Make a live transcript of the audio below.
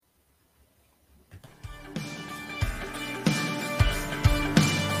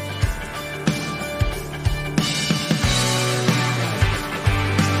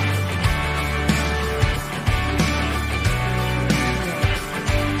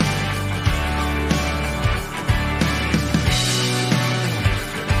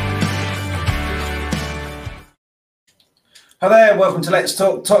Hi there, welcome to Let's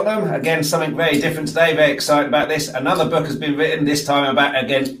Talk Tottenham. Again, something very different today, very excited about this. Another book has been written, this time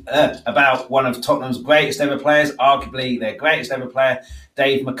about one of Tottenham's greatest ever players, arguably their greatest ever player,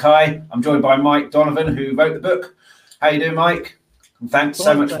 Dave Mackay. I'm joined by Mike Donovan, who wrote the book. How you doing, Mike? And thanks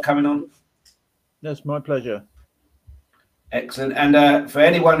so much for coming on. That's my pleasure. Excellent. And for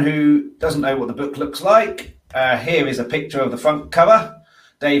anyone who doesn't know what the book looks like, here is a picture of the front cover.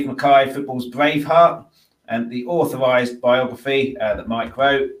 Dave Mackay, Football's Braveheart. And the authorised biography that Mike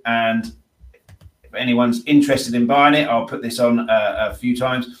wrote. And if anyone's interested in buying it, I'll put this on a few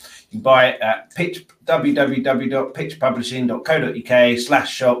times. You can buy it at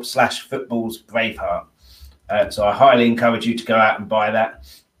www.pitchpublishing.co.uk/shop/footballs Braveheart. So I highly encourage you to go out and buy that.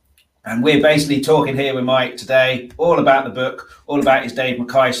 And we're basically talking here with Mike today all about the book, all about his Dave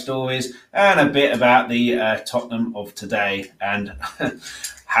Mackay stories, and a bit about the Tottenham of today and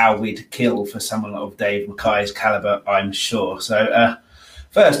how we'd kill for someone of Dave Mackay's calibre, I'm sure. So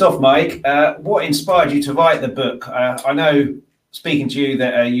first off, Mike, what inspired you to write the book? I know, speaking to you,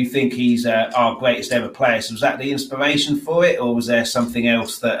 that you think he's our greatest ever player. So was that the inspiration for it, or was there something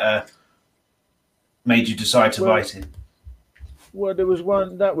else that made you decide to write it? Well, there was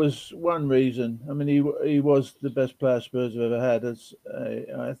one. That was one reason. I mean, he was the best player Spurs have ever had.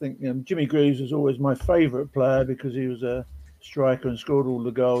 I think Jimmy Greaves was always my favourite player because he was a striker and scored all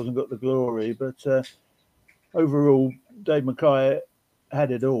the goals and got the glory. But overall, Dave Mackay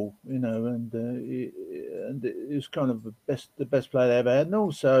had it all, and he was kind of the best player they ever had. And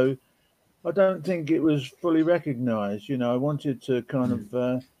also, I don't think it was fully recognised. I wanted to kind of.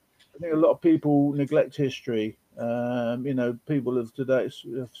 I think a lot of people neglect history. People of today,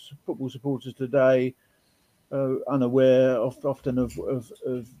 football supporters today, unaware often of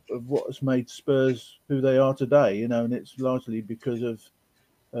what has made Spurs who they are today. And it's largely because of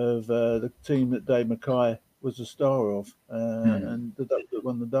the team that Dave Mackay was the star of, and that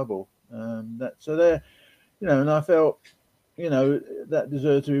won the double. And I felt, that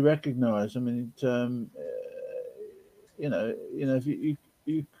deserved to be recognised. I mean, if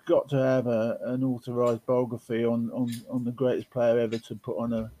you've got to have an authorised biography on the greatest player ever to put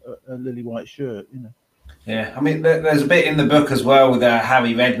on a lily white shirt. Yeah, I mean, there's a bit in the book as well with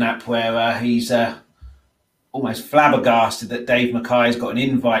Harry Redknapp where he's almost flabbergasted that Dave Mackay's got an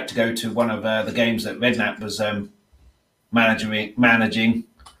invite to go to one of the games that Redknapp was managing.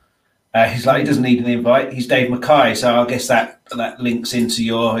 He's like, he doesn't need an invite. He's Dave Mackay, so I guess that links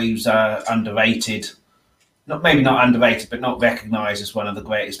into he's underrated. Maybe not underrated, but not recognised as one of the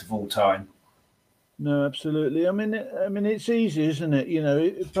greatest of all time. No, absolutely. I mean, it's easy, isn't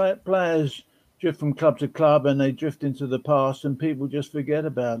it? Players drift from club to club, and they drift into the past, and people just forget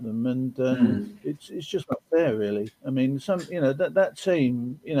about them, and it's just not fair, really. I mean, that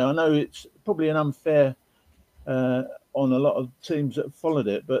team. I know it's probably an unfair on a lot of teams that followed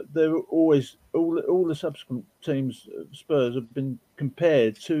it, but they were always all the subsequent teams, Spurs, have been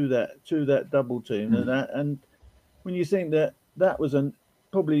compared to that double team, and when you think that was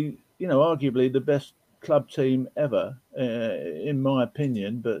probably arguably the best club team ever, in my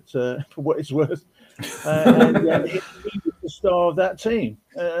opinion, but for what it's worth, and he was the star of that team,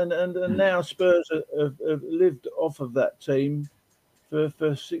 and now Spurs have lived off of that team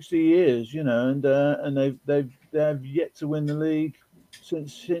for 60 years, and they've yet to win the league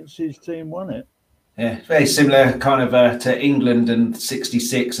since his team won it. Yeah, it's very similar kind of to England and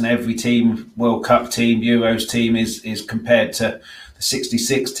 '66, and every team, World Cup team, Euros team is compared to the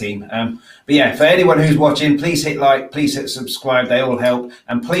 '66 team. But yeah, for anyone who's watching, please hit like, please hit subscribe. They all help,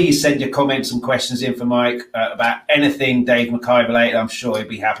 and please send your comments and questions in for Mike about anything Dave Mackay related. I'm sure he'd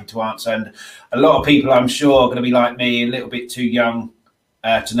be happy to answer. And a lot of people, I'm sure, are going to be like me, a little bit too young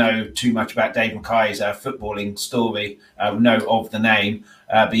to know too much about Dave Mackay's footballing story, know of the name.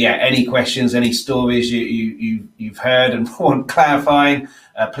 But yeah, any questions, any stories you've heard and want clarifying,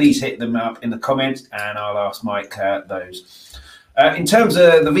 please hit them up in the comments, and I'll ask Mike those. In terms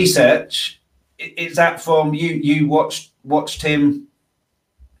of the research, is that from you? You watched him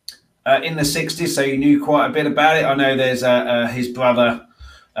in the '60s, so you knew quite a bit about it. I know there's his brother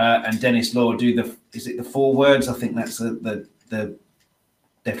and Dennis Law do is it the 4 words? I think that's the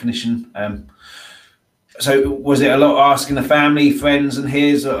definition. So was it a lot asking the family, friends, and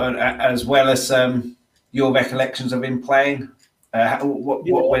his, as well as your recollections of him playing?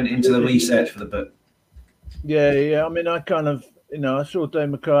 What went into the research for the book? Yeah. I mean, I kind of, I saw Dave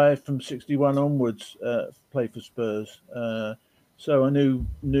Mackay from '61 onwards play for Spurs, so I knew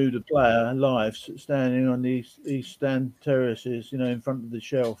the player live, standing on the East Stand terraces, in front of the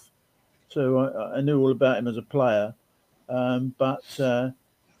shelf. So I knew all about him as a player, but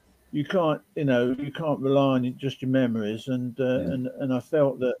you can't rely on just your memories, and I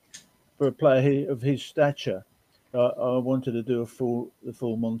felt that for a player of his stature, I wanted to do the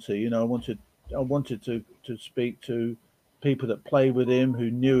full Monty. I wanted to speak to people that played with him,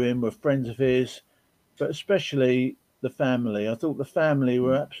 who knew him, were friends of his, but especially the family. I thought the family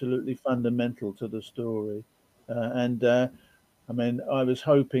were absolutely fundamental to the story, and I mean, I was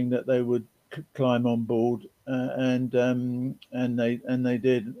hoping that they would climb on board, and they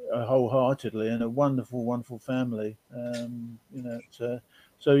did wholeheartedly, and a wonderful, wonderful family.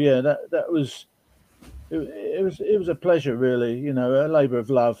 So yeah, that was it was a pleasure, really. A labour of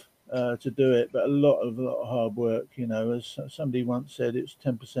love to do it, but a lot of hard work. As somebody once said, it's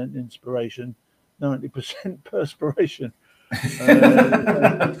 10% inspiration, 90% perspiration.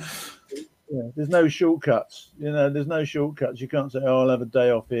 Yeah, there's no shortcuts. There's no shortcuts. You can't say, "Oh, I'll have a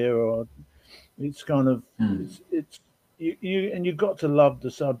day off here," or it's kind of it's you and you've got to love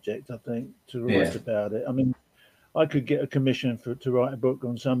the subject, I think, to write about it. I mean, I could get a commission to write a book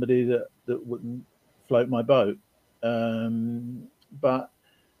on somebody that wouldn't float my boat, but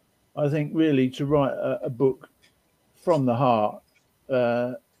I think really to write a book from the heart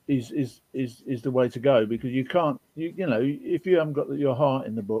is the way to go, because you can't if you haven't got your heart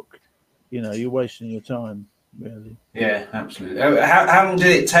in the book, you're wasting your time, really. Yeah, absolutely. How long did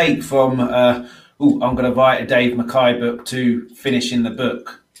it take from I'm going to write a Dave Mackay book to finishing the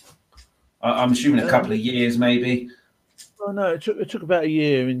book? I'm assuming a couple of years, maybe. Oh no, it took about a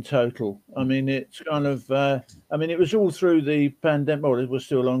year in total. I mean, it's kind of it was all through the pandemic. Well, it was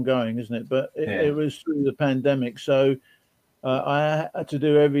still ongoing, isn't it? But it was through the pandemic, so I had to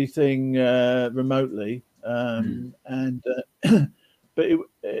do everything remotely, and but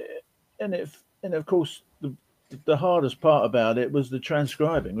and of course the hardest part about it was the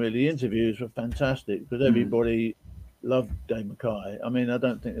transcribing. Really, the interviews were fantastic because everybody loved Dave Mackay. I mean, I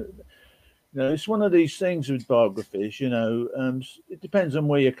don't think it's one of these things with biographies. It depends on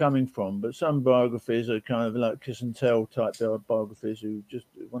where you're coming from, but some biographies are kind of like kiss and tell type biographies who just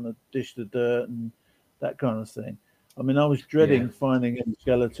want to dish the dirt and that kind of thing. I mean, I was dreading finding any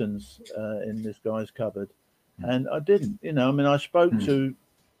skeletons in this guy's cupboard, and I didn't. I mean, I spoke to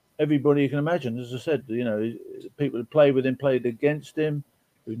everybody you can imagine. As I said, people who played with him, played against him,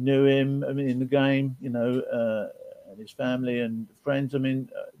 who knew him. I mean, in the game, and his family and friends. I mean,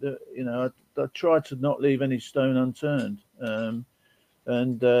 I tried to not leave any stone unturned. I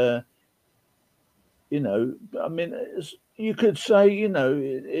mean, you could say,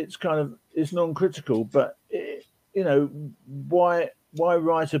 it's kind of it's non-critical, but why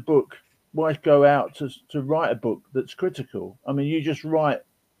write a book? Why go out to write a book that's critical? I mean, you just write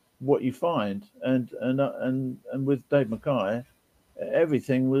what you find, and with Dave Mackay,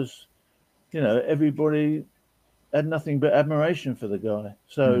 everything was, everybody had nothing but admiration for the guy.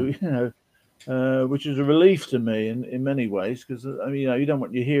 So which is a relief to me in many ways, because I mean, you don't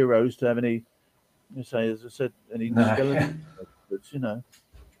want your heroes to have any, as I said, any skeleton. But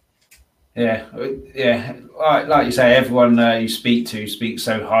Yeah. Like you say, everyone you speak to speaks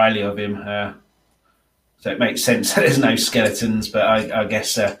so highly of him. So it makes sense that there's no skeletons, but I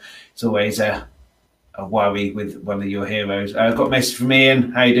guess it's always a worry with one of your heroes. I've got a message from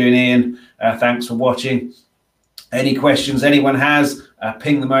Ian. How you doing, Ian? Thanks for watching. Any questions anyone has,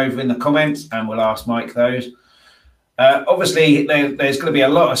 ping them over in the comments and we'll ask Mike those. Obviously, there's going to be a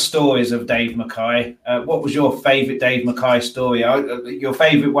lot of stories of Dave Mackay. What was your favourite Dave Mackay story? Your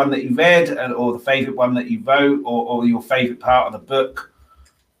favourite one that you read, or the favourite one that you wrote, or your favourite part of the book?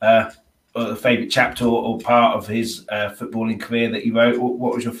 Or the favourite chapter or part of his footballing career that you wrote?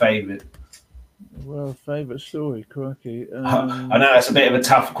 What was your favourite? Well, favourite story, crikey. I know that's a bit of a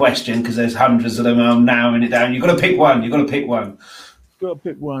tough question because there's hundreds of them. I'm narrowing it down. You've got to pick one. Got to pick one.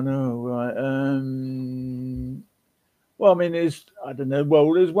 Oh, right. Well, I mean, I don't know.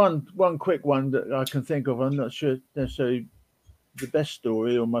 Well, there's one quick one that I can think of. I'm not sure necessarily the best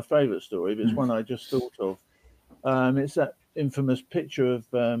story or my favourite story, but it's one I just thought of. It's that infamous picture of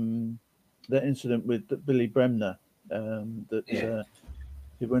that incident with Billy Bremner.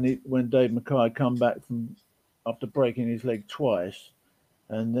 When Dave Mackay come back from after breaking his leg twice,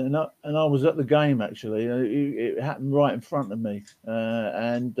 and I was at the game actually. It happened right in front of me,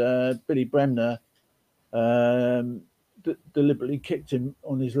 and Billy Bremner deliberately kicked him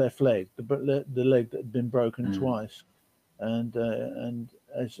on his left leg, the leg that had been broken twice, and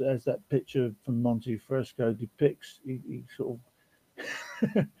as that picture from Monty Fresco depicts, he sort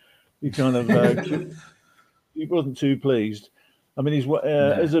of he kind of he wasn't too pleased. I mean,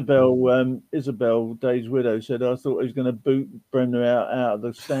 Isabel, Dave's widow, said, "I thought he was going to boot Bremner out of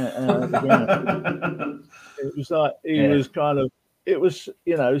the ground." It was like he was kind of it was,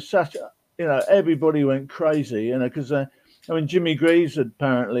 such, everybody went crazy, because Jimmy Greaves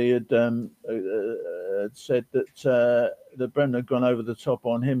apparently had said that Brendan had gone over the top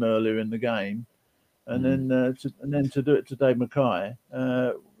on him earlier in the game, and then to do it to Dave Mackay,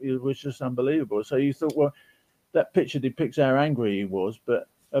 it was just unbelievable. So you thought, well, that picture depicts how angry he was, but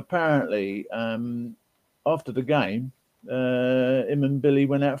apparently after the game, him and Billy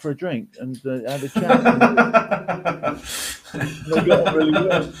went out for a drink and had a chat. They got on really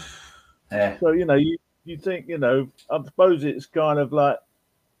well. Yeah. So you think, I suppose it's kind of like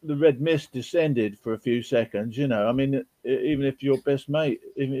the red mist descended for a few seconds. I mean, even if your best mate,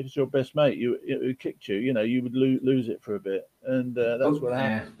 you kicked you, you would lose it for a bit, and that's what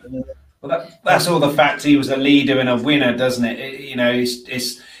happened. Well, that's all the fact he was a leader and a winner, doesn't it?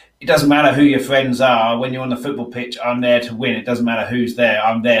 It doesn't matter who your friends are. When you're on the football pitch, I'm there to win. It doesn't matter who's there.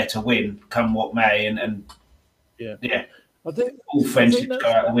 I'm there to win, come what may. And yeah, I think all friendships go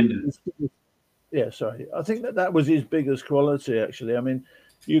out the window. Yeah, sorry. I think that was his biggest quality, actually. I mean,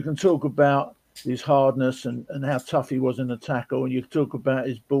 you can talk about his hardness and how tough he was in a tackle, and you can talk about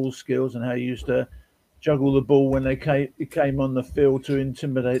his ball skills and how he used to juggle the ball when he came on the field to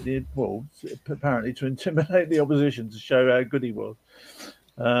intimidate apparently to intimidate the opposition to show how good he was.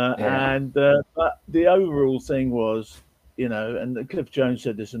 But the overall thing was, and Cliff Jones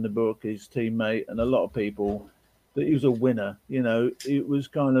said this in the book, his teammate and a lot of people, that he was a winner. It was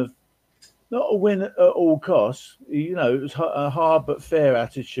kind of not a win at all costs. It was a hard but fair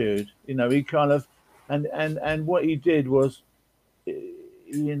attitude. He kind of, and what he did was,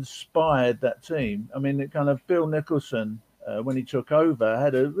 he inspired that team. I mean, it kind of Bill Nicholson, when he took over,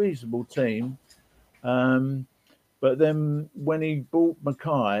 had a reasonable team. But then when he bought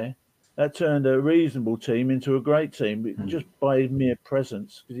Mackay, that turned a reasonable team into a great team just by his mere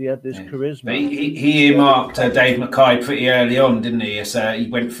presence, because he had this charisma. But he earmarked Dave Mackay pretty early on, didn't he? So he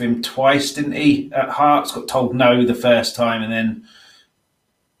went for him twice, didn't he? At Hearts, got told no the first time, and then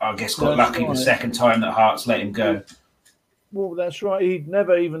I guess got lucky the second time that Hearts let him go. Well, that's right. He'd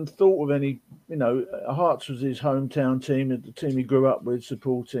never even thought of any, Hearts was his hometown team, the team he grew up with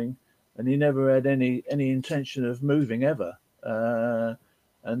supporting, and he never had any intention of moving ever.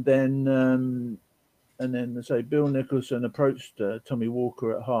 And then, say Bill Nicholson approached Tommy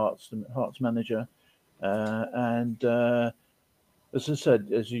Walker at Hearts, the Hearts manager, and as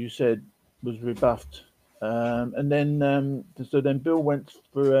you said, was rebuffed. And then Bill went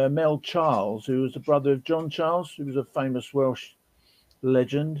for Mel Charles, who was the brother of John Charles, who was a famous Welsh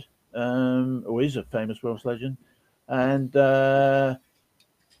legend, or is a famous Welsh legend. And then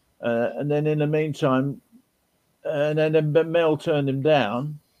in the meantime, and then Mel turned him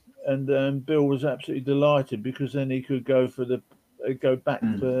down, and Bill was absolutely delighted, because then he could go back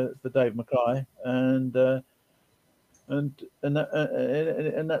for Dave Mackay, and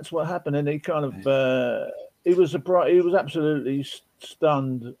that's what happened. And he kind of he was absolutely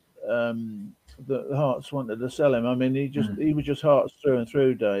stunned that the Hearts wanted to sell him. I mean, he was just Hearts through and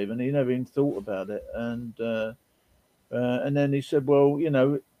through, Dave, and he never even thought about it. And then he said, well,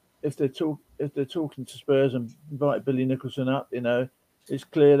 if they're talking to Spurs and invite Billy Nicholson up, it's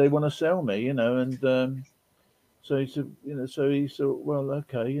clear they want to sell me, and so he said, so he thought, well,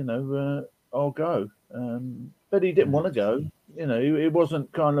 okay, I'll go. But he didn't want to go. It wasn't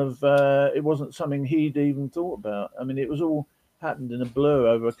it wasn't something he'd even thought about. I mean, it was all happened in a blur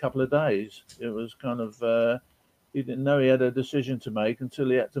over a couple of days. It was kind of he didn't know he had a decision to make until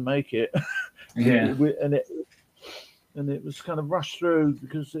he had to make it. Yeah. And it was kind of rushed through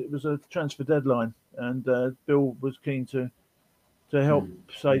because it was a transfer deadline, and Bill was keen to help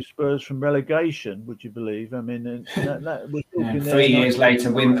save Spurs from relegation. Would you believe? I mean, that was 3 years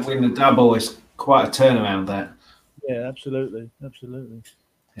later, win the double is quite a turnaround. That. Yeah, absolutely.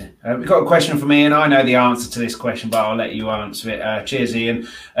 Yeah. We've got a question from Ian. I know the answer to this question, but I'll let you answer it. Cheers, Ian.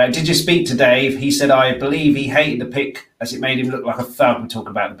 Did you speak to Dave? He said, I believe he hated the pick as it made him look like a thug. We're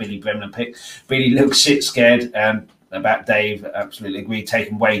talking about the Billy Bremner pick. Really looked shit scared. About Dave, absolutely agree,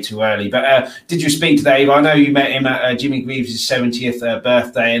 taken way too early. But did you speak to Dave? I know you met him at Jimmy Greaves' 70th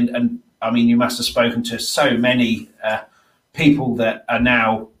birthday, and I mean, you must have spoken to so many people that are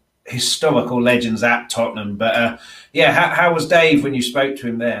now historical legends at Tottenham. But how was Dave when you spoke to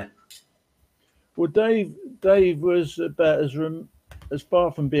him there? Well, Dave was about as far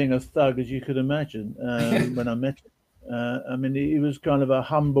from being a thug as you could imagine when I met him. I mean, he was kind of a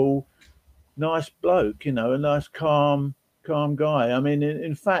humble, nice bloke, a nice, calm guy. I mean,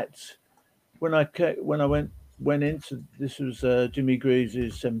 in fact, when I went into, this was Jimmy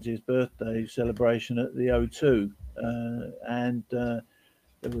Greaves' 70th birthday celebration at the O2, and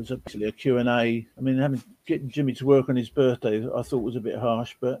there was basically a Q&A. I mean, getting Jimmy to work on his birthday, I thought was a bit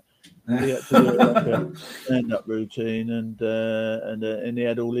harsh, but he had to do like a stand-up routine, and he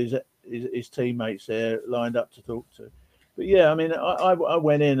had all his teammates there lined up to talk to. But yeah, I mean, I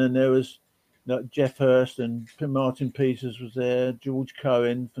went in and there was like Jeff Hurst and Martin Peters was there, George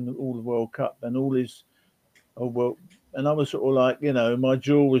Cohen from all the World Cup, and all his and I was sort of like, my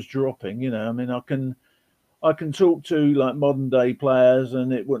jaw was dropping. I mean, I can talk to like modern day players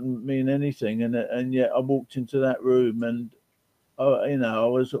and it wouldn't mean anything, and yet I walked into that room and I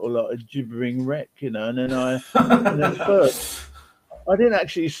was sort of like a gibbering wreck, and then and then first I didn't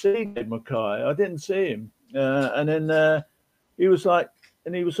actually see Dave Mackay. I didn't see him, and then he was like,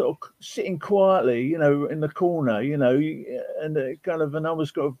 and he was sort of sitting quietly, in the corner, and and I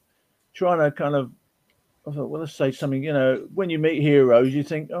was kind of trying to kind of. I thought, well, let's say something. When you meet heroes, you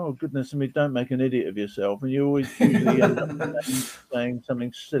think, oh goodness, don't make an idiot of yourself, and you always usually end up saying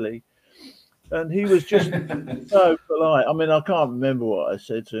something silly. And he was just so polite. I mean, I can't remember what I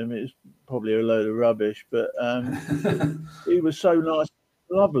said to him. It was probably a load of rubbish, but he was so nice,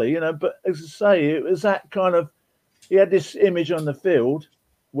 lovely, But as I say, it was that kind of. He had this image on the field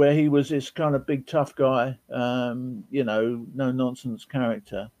where he was this kind of big tough guy, no nonsense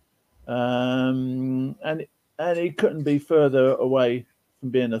character. And he couldn't be further away from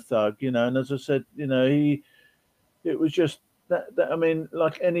being a thug, And as I said, it was just that. I mean,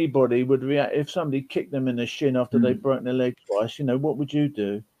 like anybody would react if somebody kicked them in the shin after they'd broken their leg twice. What would you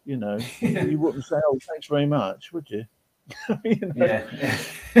do? You wouldn't say, "Oh, thanks very much," would you? Yeah.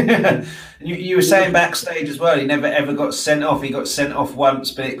 You were saying backstage as well. He never ever got sent off. He got sent off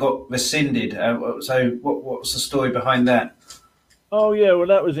once, but it got rescinded. So, what was the story behind that? Oh yeah, well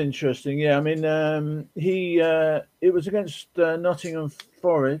that was interesting. Yeah, I mean, it was against Nottingham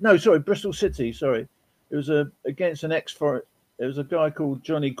Forest. No, sorry, Bristol City. Sorry, it was against an ex-Forest. It was a guy called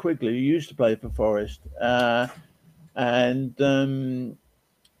Johnny Quigley who used to play for Forest, and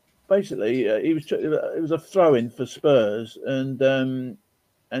basically it was a throw-in for Spurs, and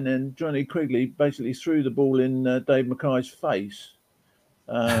then Johnny Quigley basically threw the ball in Dave Mackay's face.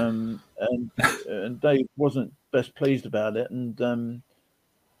 And Dave wasn't best pleased about it, and I'm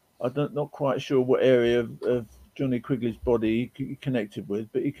not quite sure what area of Johnny Quigley's body he connected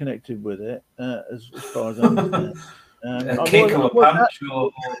with, but he connected with it as far as I understand. A kick or a punch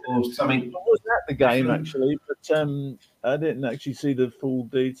or something. I wasn't at the game actually, but I didn't actually see the full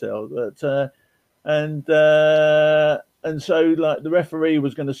detail. But and so like the referee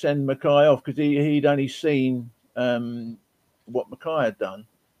was going to send Mackay off because he'd only seen what Mackay had done,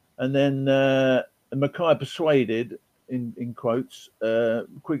 and then Mackay persuaded, in quotes,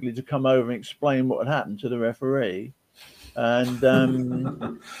 Quigley to come over and explain what had happened to the referee, and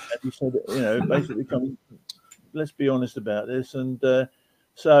he said, basically, let's be honest about this, and it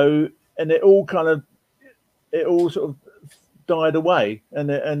all sort of died away,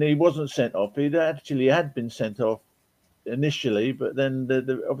 and he wasn't sent off. He actually had been sent off initially, but then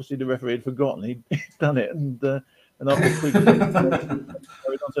obviously the referee had forgotten he'd done it, and after Quigley,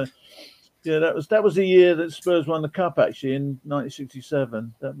 that was the year that Spurs won the cup. Actually, in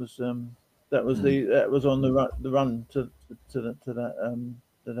 1967, that was on the run to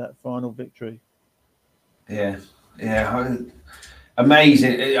that final victory. Yeah.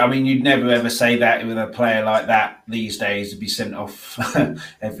 Amazing. I mean, you'd never ever say that with a player like that these days to be sent off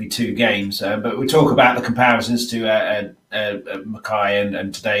every 2 games. But we'll talk about the comparisons to Mackay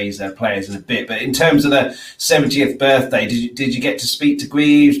and today's players in a bit. But in terms of the 70th birthday, did you get to speak to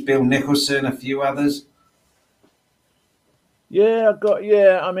Greaves, Bill Nicholson, a few others? Yeah,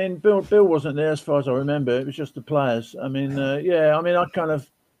 I mean, Bill wasn't there as far as I remember. It was just the players. I mean, I kind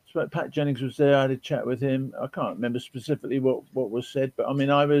of. Pat Jennings was there. I had a chat with him. I can't remember specifically what was said, but I mean,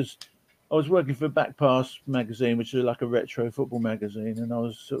 I was working for Backpass magazine, which is like a retro football magazine, and I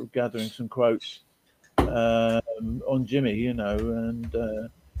was sort of gathering some quotes on Jimmy, and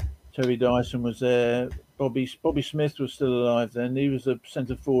Terry Dyson was there. Bobby Smith was still alive then. He was a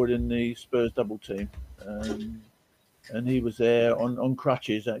centre forward in the Spurs double team, and he was there on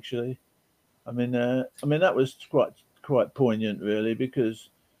crutches actually. I mean that was quite poignant really, because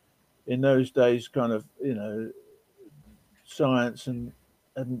in those days, kind of, science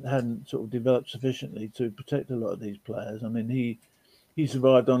hadn't sort of developed sufficiently to protect a lot of these players. I mean, he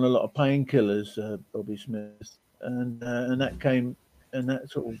survived on a lot of painkillers, Bobby Smith, and that came, and that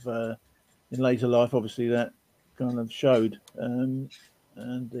sort of in later life, obviously, that kind of showed. But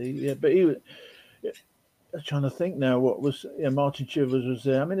he was. I'm trying to think now. What was Martin Chivers was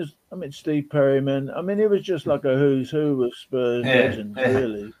there. I mean, Steve Perryman. I mean, it was just like a who's who of Spurs legends,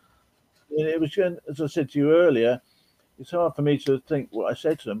 really. It was, as I said to you earlier, it's hard for me to think what I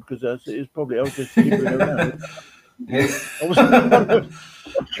said to them because I was just gibbering around. Yeah. I wasn't my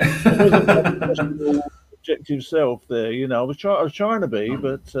professional, objective self there. You know, I was trying to be,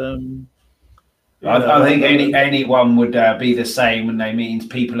 but I think anyone would be the same when they meet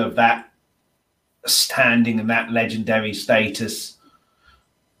people of that standing and that legendary status.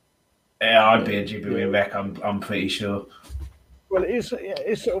 Yeah, I'd be a gibbering wreck. I'm pretty sure. Well, it's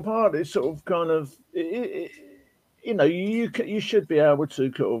sort of hard. It's sort of kind of you know, you should be able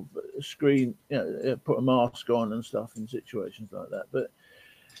to kind of screen, you know, put a mask on and stuff in situations like that. But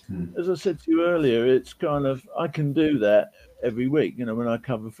as I said to you earlier, it's kind of I can do that every week. You know, when I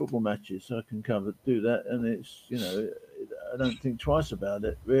cover football matches, I can do that, and it's, you know, I don't think twice about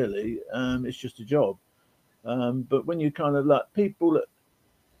it really. It's just a job. But when you kind of like people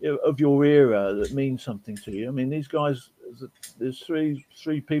of your era that mean something to you, I mean, these guys, there's three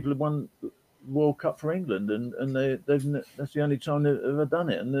people who won World Cup for England, and that's the only time they've ever done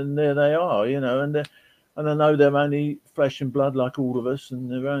it, and then there they are, you know, and I know they're only flesh and blood like all of us,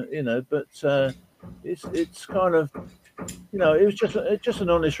 and they're own, you know, but it's kind of, you know, it was just an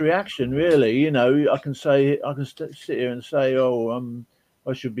honest reaction, really. You know, I can sit here and say, oh,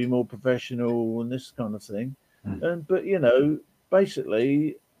 I should be more professional and this kind of thing, but you know,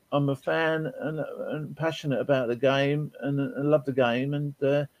 basically, I'm a fan and passionate about the game and love the game, and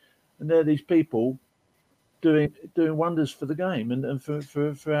there are these people doing wonders for the game and for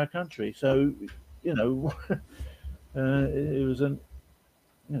our country. So, you know, it was you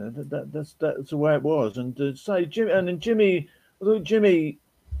know, that's the way it was. And to say Jimmy, I thought Jimmy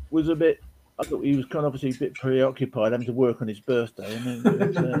was a bit. I thought he was kind of obviously a bit preoccupied, having to work on his birthday. I mean,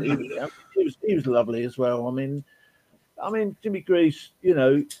 he was lovely as well. I mean, Jimmy Greaves, you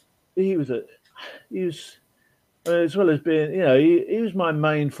know, he was as well as being, you know, he was my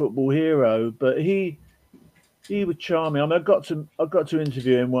main football hero, but he was charming. I mean, I got to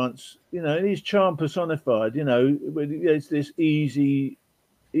interview him once, you know, and he's charm personified. You know, it's this easy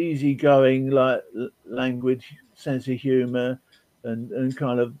going, like, language, sense of humour, and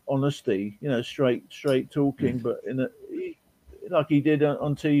kind of honesty. You know, straight talking, but like he did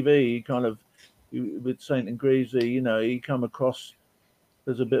on TV, he kind of, with Saint and Greavesy, you know, he come across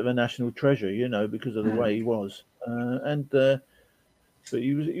as a bit of a national treasure, you know, because of the way he was, but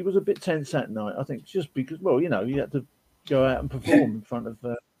he was a bit tense that night, I think, just because, well, you know, you had to go out and perform in front of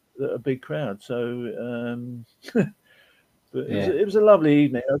a big crowd. So, but it was a lovely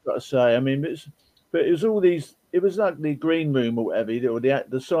evening, I've got to say. I mean, but it was all these. It was like the green room or whatever, or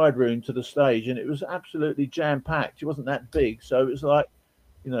the side room to the stage, and it was absolutely jam packed. It wasn't that big, so it was like,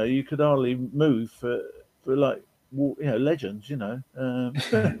 you know, you could hardly move for like, you know, legends, you know.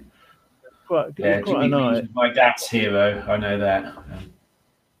 Quite a night. My dad's hero, I know that.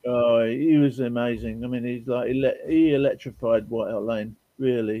 Oh, he was amazing. I mean, he's like he electrified White Hart Lane,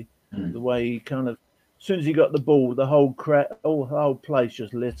 really. The way he kind of, as soon as he got the ball, the whole whole place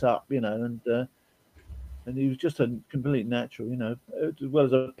just lit up, you know, and he was just a complete natural, you know. As well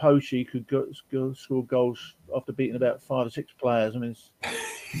as a poach, he could score goals after beating about 5 or 6 players. I mean,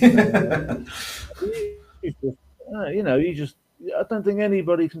 you know, I don't think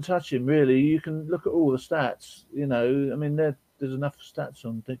anybody can touch him, really. You can look at all the stats, you know. I mean, there's enough stats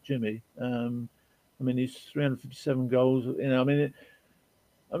on Jimmy. I mean, he's 357 goals. You know, I mean,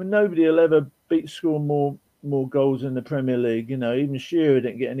 nobody will ever score more goals in the Premier League. You know, even Shearer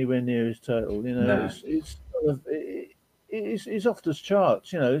didn't get anywhere near his total. You know, it's off the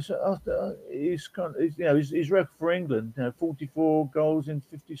charts. You know, he's you know, his record for England. You know, 44 goals in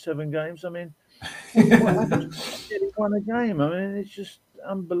 57 games. I mean, what happened? He won a game. I mean, it's just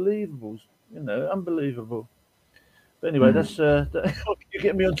unbelievable. You know, unbelievable. But anyway, that's you're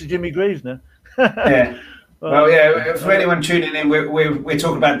getting me onto Jimmy Greaves now. Yeah. Well, yeah. For anyone tuning in, we're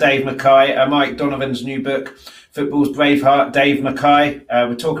talking about Dave Mackay, Mike Donovan's new book, Football's Braveheart. Dave Mackay.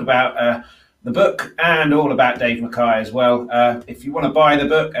 We're talking about the book and all about Dave Mackay as well. If you want to buy the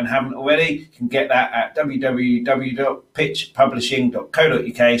book and haven't already, you can get that at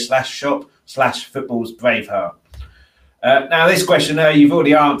www.pitchpublishing.co.uk/shop/Football's Braveheart. Now, this question, you've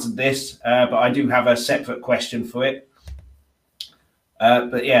already answered this, but I do have a separate question for it.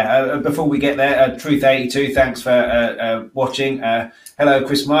 But yeah, before we get there, Truth82, thanks for watching. Hello,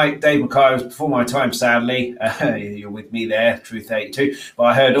 Chris Mike. Dave Mackay was before my time, sadly. You're with me there, Truth82. But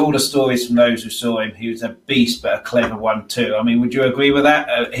I heard all the stories from those who saw him. He was a beast, but a clever one too. I mean, would you agree with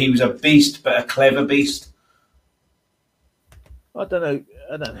that? He was a beast, but a clever beast? I don't know.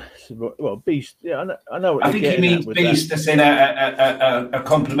 Well, beast. Yeah, I know what I think he means beast. That's in a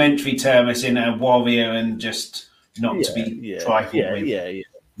complimentary term. It's in a warrior and just not to be trifled with,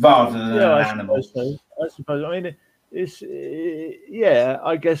 rather than an animal. I suppose. I mean, it's yeah.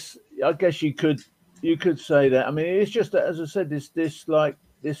 I guess you could say that. I mean, it's just that, as I said,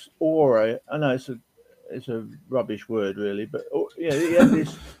 this aura. I know it's a rubbish word, really, but he had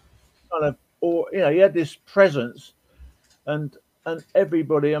this kind of, or he had this presence, and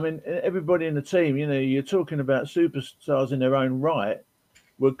everybody. I mean, everybody in the team. You're talking about superstars in their own right.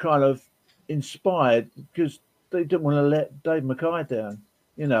 Were kind of inspired because they didn't want to let Dave Mackay down.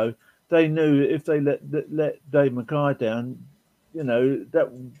 They knew if they let Dave Mackay down,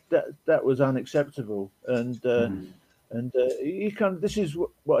 that was unacceptable. And you kind of, this is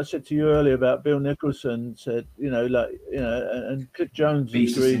what I said to you earlier about Bill Nicholson said, and Cliff Jones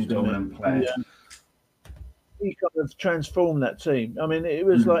Beast agrees with dominant me. player. He kind of transformed that team. I mean, it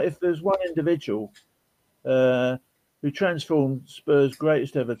was like if there's one individual who transformed Spurs'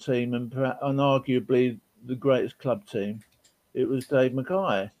 greatest ever team and arguably the greatest club team, it was Dave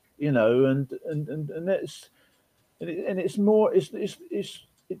Mackay. And it's more.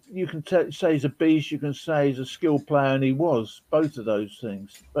 You can say he's a beast. You can say he's a skilled player, and he was both of those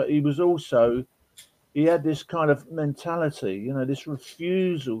things. But he was also, he had this kind of mentality, this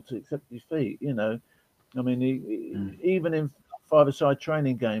refusal to accept defeat. I mean, even in five-a-side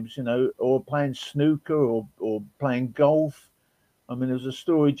training games, or playing snooker or playing golf. I mean, there was a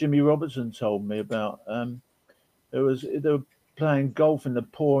story Jimmy Robertson told me about. They were playing golf in the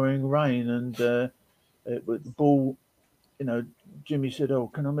pouring rain, and the ball. Jimmy said, "Oh,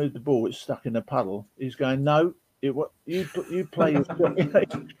 can I move the ball? It's stuck in a puddle." He's going, "No, you play your shot." You wouldn't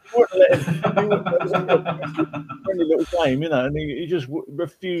let him. Friendly little game, and he just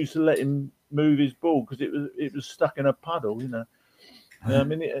refused to let him move his ball because it was stuck in a puddle. I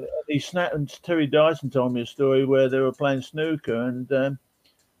mean, he snapped. And Terry Dyson told me a story where they were playing snooker, and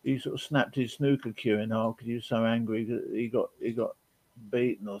he sort of snapped his snooker cue in half because he was so angry that he got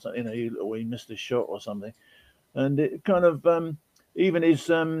beaten or something. Or he missed a shot or something. And it kind of even his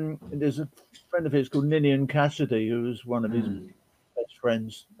there's a friend of his called Ninian Cassidy, who was one of his best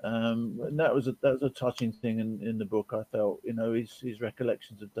friends. And that was a touching thing in the book. I felt, his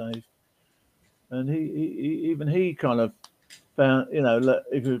recollections of Dave, and he kind of found,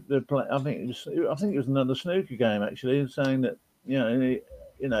 if they're playing, I think it was another snooker game actually, saying that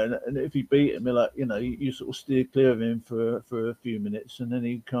and if he beat him, you sort of steer clear of him for a few minutes, and then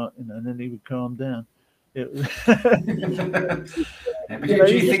he can't, and then he would calm down. Do you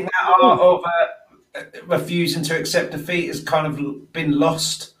think that art of refusing to accept defeat has kind of been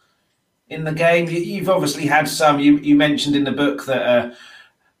lost in the game? You've obviously had some. You mentioned in the book that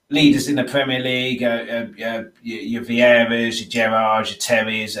leaders in the Premier League, your Vieiras, your Gerrards, your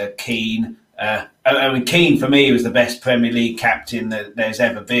Terrys, Keane. I mean, Keane for me was the best Premier League captain that there's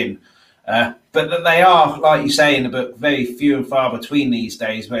ever been. But that they are, like you say in the book, very few and far between these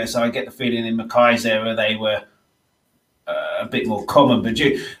days. Whereas I get the feeling in Mackay's era they were a bit more common. But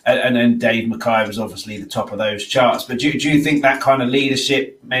and then Dave Mackay was obviously the top of those charts. But do you think that kind of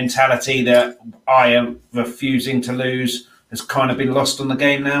leadership mentality that I am refusing to lose has kind of been lost on the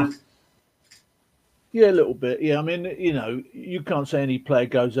game now? Yeah, a little bit. Yeah, I mean, you can't say any player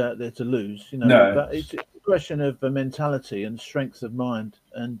goes out there to lose. No. But it's a question of mentality and strength of mind,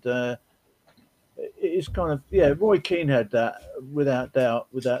 and it's kind of, Roy Keane had that without doubt,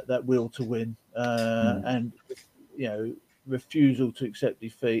 without that will to win, and refusal to accept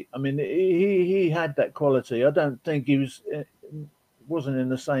defeat. I mean, he had that quality. I don't think he wasn't in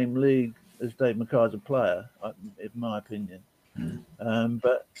the same league as Dave Mackay as a player, in my opinion.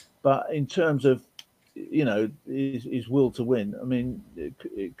 But in terms of his will to win, I mean,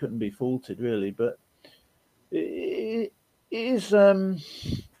 it couldn't be faulted really. But it is.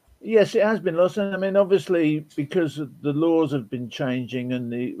 Yes, it has been lost. And I mean, obviously, because the laws have been changing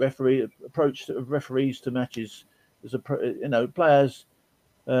and the approach of referees to matches, players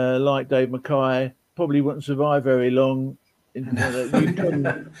like Dave Mackay probably wouldn't survive very long. It's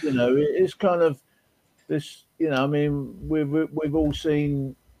kind of this. I mean, we've all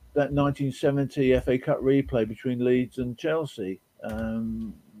seen that 1970 FA Cup replay between Leeds and Chelsea,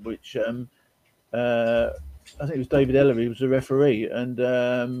 which. I think it was David Ellery was the referee, and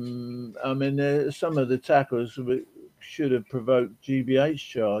I mean, some of the tackles should have provoked GBH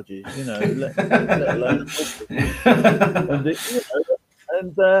charges, let alone.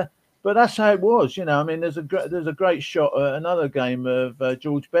 But that's how it was, I mean, there's a great shot at another game of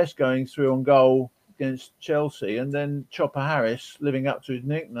George Best going through on goal against Chelsea, and then Chopper Harris, living up to his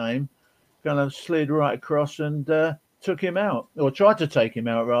nickname, kind of slid right across and took him out, or tried to take him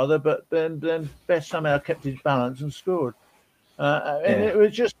out rather, but then Best somehow kept his balance and scored. And it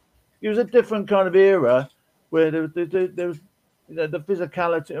was a different kind of era where there was the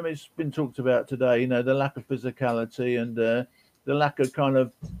physicality. I mean, it's been talked about today. The lack of physicality and the lack of kind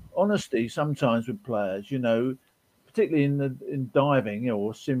of honesty sometimes with players. Particularly in diving,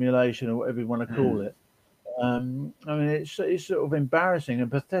 or simulation, or whatever you want to call it. I mean, it's sort of embarrassing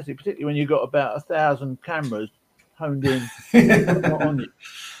and pathetic, particularly when you've got about 1,000 cameras honed in on you.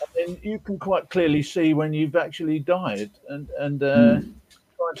 I mean, you can quite clearly see when you've actually dived, and trying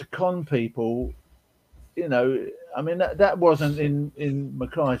to con people. I mean, that wasn't in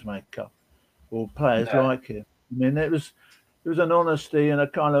Mackay's makeup or players like him. I mean, it was an honesty and a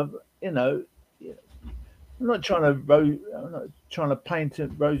kind of, I'm not trying to paint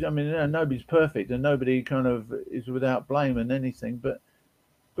it rose. I mean, nobody's perfect and nobody kind of is without blame and anything. But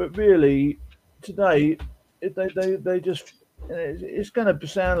really, today they just, it's going to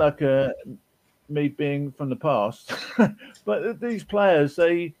sound like me being from the past, but these players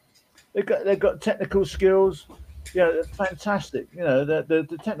they've got technical skills. Yeah, they're fantastic.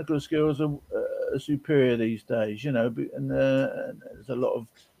 The technical skills are superior these days. And there's a lot of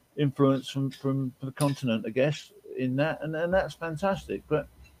influence from the continent, I guess, in that, and that's fantastic. But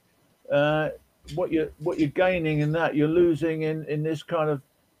what you're gaining in that, you're losing in this kind of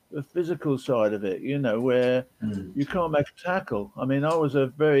the physical side of it. Where you can't make a tackle. I mean, I was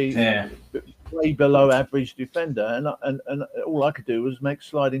a way below average defender, and all I could do was make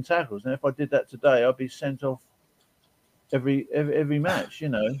sliding tackles. And if I did that today, I'd be sent off every match.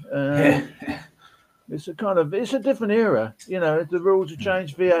 It's a different era. The rules have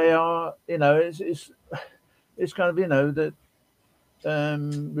changed. VAR. It's kind of that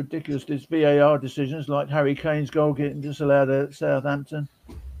ridiculous. This VAR decisions like Harry Kane's goal getting disallowed at Southampton.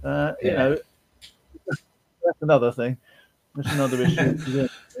 That's another thing. That's another issue.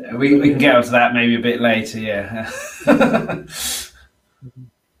 We can get onto that maybe a bit later. Yeah.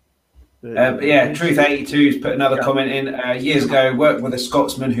 Truth 82's put another comment in. Years ago, worked with a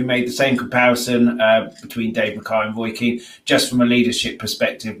Scotsman who made the same comparison between Dave Mackay and Roy Keane, just from a leadership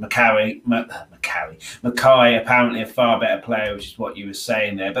perspective. Mackay apparently a far better player, which is what you were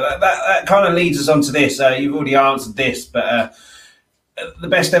saying there. But that kind of leads us on to this. You've already answered this, but the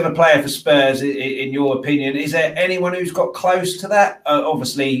best ever player for Spurs, in your opinion, is there anyone who's got close to that?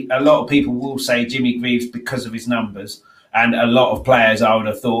 Obviously, a lot of people will say Jimmy Greaves because of his numbers. And a lot of players, I would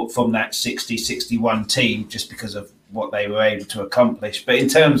have thought, from that 60-61 team, just because of what they were able to accomplish. But in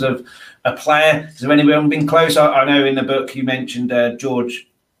terms of a player, has there anyone been close? I know in the book you mentioned George.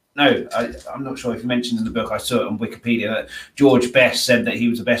 No, I'm not sure if you mentioned in the book. I saw it on Wikipedia that George Best said that he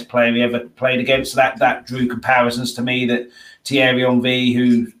was the best player he ever played against. So that drew comparisons to me that Thierry Henry,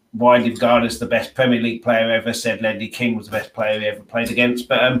 who widely regarded as the best Premier League player ever, said Ledley King was the best player he ever played against.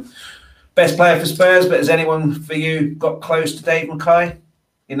 But best player for Spurs, but has anyone for you got close to Dave Mackay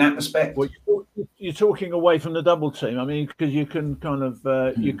in that respect? Well, you're talking away from the double team. I mean, because you can kind of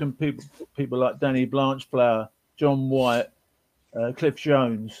you can people like Danny Blanchflower, John White, Cliff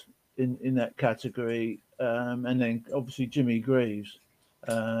Jones in that category, and then obviously Jimmy Greaves.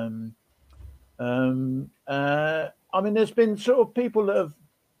 I mean, there's been sort of people that have.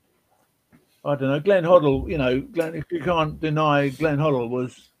 I don't know, Glenn Hoddle, you can't deny Glenn Hoddle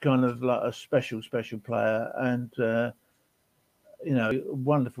was kind of like a special player and,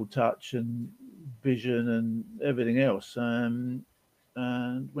 wonderful touch and vision and everything else. And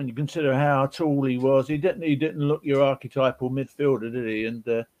when you consider how tall he was, he didn't look your archetypal midfielder, did he? And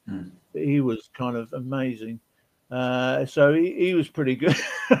he was kind of amazing. So he was pretty good.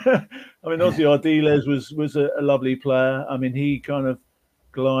 I mean, Ozzy Ardiles was a lovely player. I mean, he kind of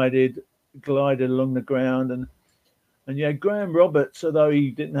glided along the ground, and Graham Roberts, although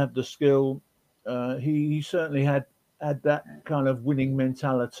he didn't have the skill, he certainly had that kind of winning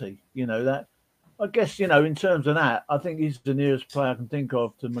mentality. That I guess in terms of that, I think he's the nearest player I can think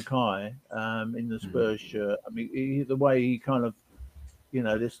of to Mackay in the Spurs shirt. I mean, the way he kind of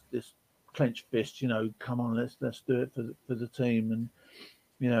this clenched fist. Come on, let's do it for the team. And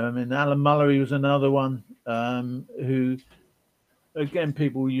I mean, Alan Mullery was another one who, again,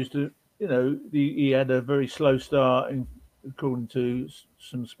 people used to. He had a very slow start, according to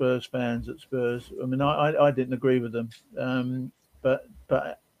some Spurs fans at Spurs. I mean, I didn't agree with them, but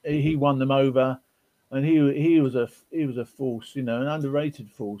he won them over, and he was a force, an underrated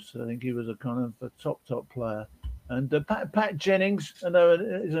force. I think he was a kind of a top player. And Pat Jennings, I know,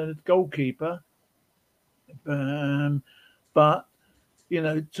 is a goalkeeper, but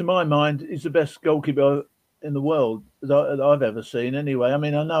to my mind, he's the best goalkeeper in the world that I've ever seen. Anyway, I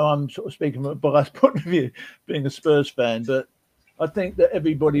mean, I know I'm sort of speaking from a biased point of view, being a Spurs fan, but I think that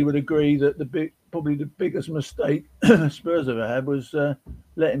everybody would agree that probably the biggest mistake Spurs ever had was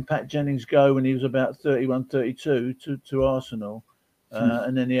letting Pat Jennings go when he was about 31, 32 to Arsenal.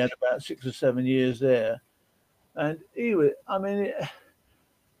 And then he had about 6 or 7 years there. And he was, I mean,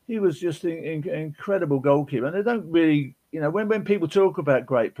 he was just an incredible goalkeeper. And they don't really, when people talk about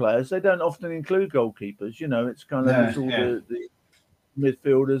great players, they don't often include goalkeepers. It's kind of it's all the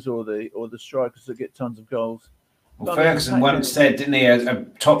midfielders or the strikers that get tons of goals. Well, Ferguson once said, didn't he, a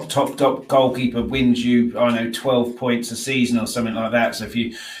top goalkeeper wins you, 12 points a season or something like that. So if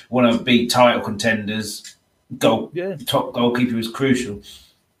you want to be title contenders, top goalkeeper is crucial.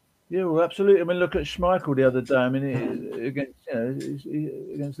 Yeah, well, absolutely. I mean, look at Schmeichel the other day. I mean,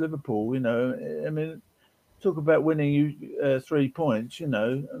 against Liverpool. I mean, talk about winning you 3 points. I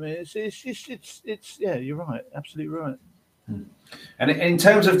mean, it's yeah, you're right, absolutely right. And in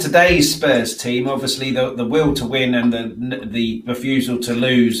terms of today's Spurs team, obviously the will to win and the refusal to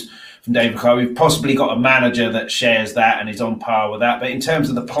lose from David McKay, we've possibly got a manager that shares that and is on par with that. But in terms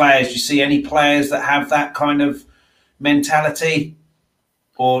of the players, do you see any players that have that kind of mentality?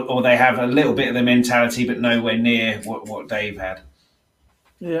 Or they have a little bit of the mentality, but nowhere near what Dave had.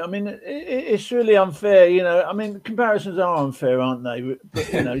 Yeah, I mean, it's really unfair. I mean, comparisons are unfair, aren't they?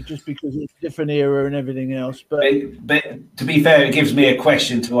 But, just because it's a different era and everything else. But to be fair, it gives me a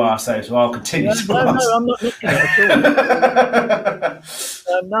question to ask, though, so I'll continue to ask. No, I'm not looking at it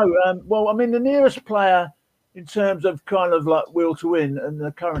at all. Well, I mean, the nearest player in terms of kind of like will to win and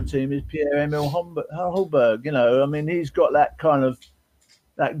the current team is Pierre-Emile Højbjerg. I mean, he's got that kind of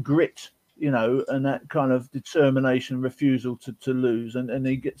that grit, and that kind of determination, refusal to lose, and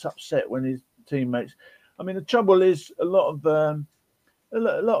he gets upset when his teammates. I mean, the trouble is a lot of the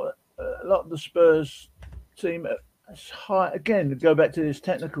Spurs team. It's high again. To go back to this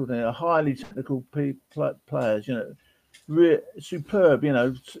technical thing, are highly technical players. Superb.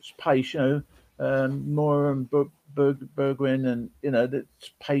 Pace. Moura and Bergwijn, and the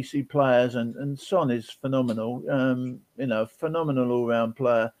pacey players, and Son is phenomenal. Phenomenal all-round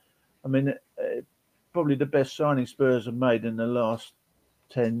player. I mean, probably the best signing Spurs have made in the last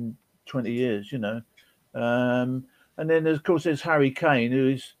 10, 20 years. And then of course there's Harry Kane, who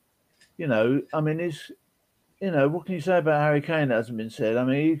is, I mean, what can you say about Harry Kane that hasn't been said? I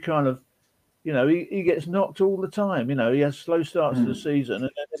mean, he kind of, he gets knocked all the time. He has slow starts to the season, and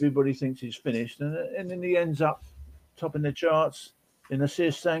then everybody thinks he's finished, and then he ends up topping the charts in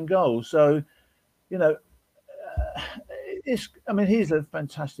assists and goals. So, I mean, he's a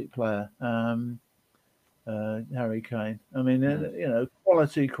fantastic player, Harry Kane. I mean,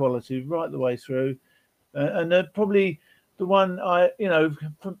 quality right the way through, and probably the one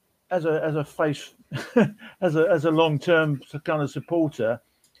as a face, as a long-term kind of supporter.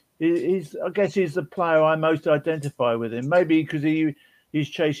 I guess he's the player I most identify with him. Maybe because he's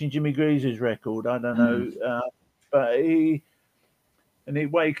chasing Jimmy Greaves' record. I don't know, but the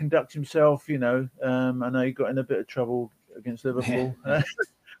way he conducts himself, I know he got in a bit of trouble against Liverpool,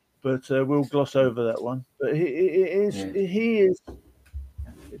 but we'll gloss over that one. But he is,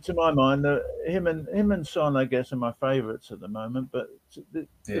 to my mind, him and Son, I guess, are my favourites at the moment. But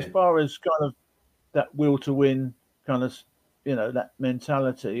as far as kind of that will to win, kind of. That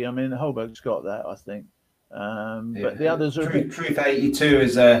mentality. I mean, Højbjerg's got that, I think. But the others are... Truth 82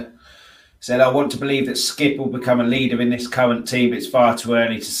 is said, I want to believe that Skip will become a leader in this current team. It's far too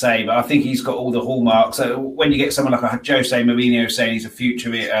early to say, but I think he's got all the hallmarks. So when you get someone like a Jose Mourinho saying he's a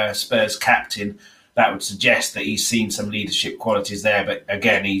future Spurs captain, that would suggest that he's seen some leadership qualities there. But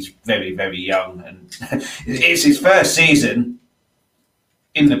again, he's very, very young. And it's his first season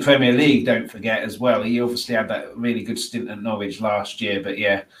in the Premier League, don't forget, as well. He obviously had that really good stint at Norwich last year. But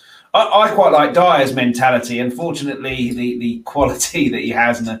yeah, I quite like Dyer's mentality. Unfortunately, the quality that he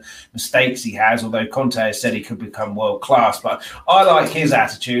has and the mistakes he has, although Conte has said he could become world-class. But I like his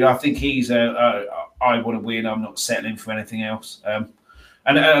attitude. I think he's I want to win. I'm not settling for anything else.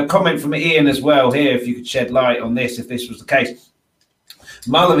 And a comment from Ian as well here, if you could shed light on this, if this was the case.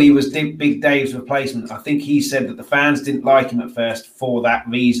 Mullery was Big Dave's replacement. I think he said that the fans didn't like him at first for that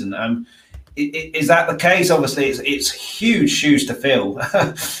reason. Is that the case? Obviously, it's huge shoes to fill.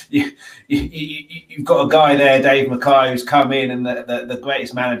 You've got a guy there, Dave McKay, who's come in, and the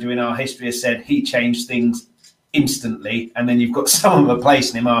greatest manager in our history has said he changed things instantly, and then you've got someone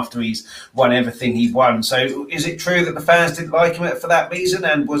replacing him after he's won everything he won. So is it true that the fans didn't like him for that reason,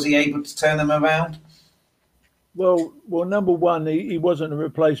 and was he able to turn them around? Well, number one, he wasn't a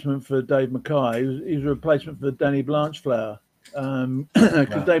replacement for Dave McKay. He was a replacement for Danny Blanchflower.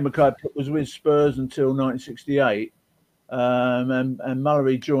 Because Dave McKay was with Spurs until 1968, and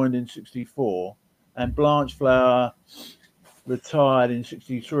Mullery joined in 64, and Blanchflower retired in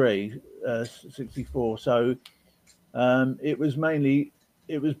 63, 64. So it was mainly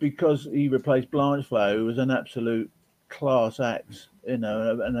it was because he replaced Blanchflower, who was an absolute class act, and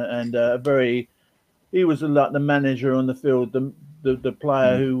he was like the manager on the field, the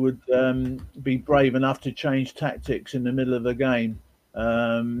player who would be brave enough to change tactics in the middle of the game,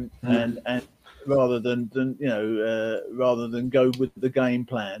 and rather than go with the game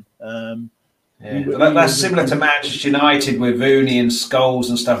plan. That's similar to Manchester United with Rooney and Scholes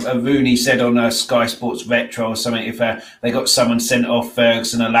and stuff. Rooney said on Sky Sports Retro or something, if they got someone sent off,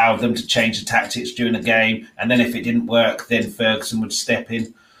 Ferguson allowed them to change the tactics during the game, and then if it didn't work, then Ferguson would step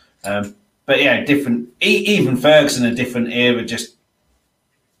in. But yeah, different. Even Ferguson, a different era. Just,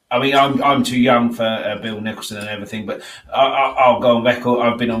 I mean, I'm too young for Bill Nicholson and everything, but I'll go on record.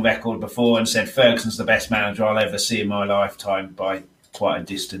 I've been on record before and said Ferguson's the best manager I'll ever see in my lifetime by quite a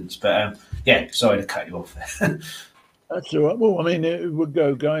distance. But yeah, sorry to cut you off there. That's all right. Well, I mean, it would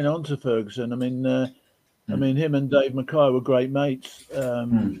going on to Ferguson. I mean, him and Dave Mackay were great mates.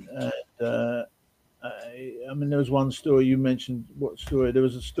 And, I mean, there was one story you mentioned. What story? There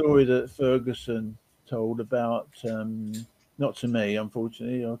was a story that Ferguson told about, not to me,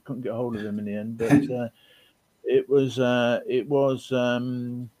 unfortunately. I couldn't get hold of him in the end, but it was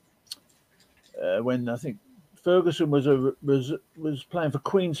when I think Ferguson was playing for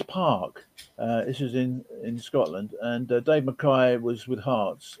Queen's Park. This was in Scotland, and Dave Mackay was with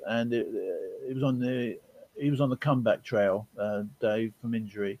Hearts, and he was on the comeback trail, Dave, from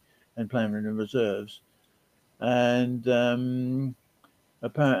injury and playing in the reserves, and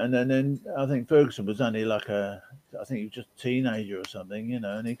apparently, and then I think Ferguson was only I think he was just a teenager or something,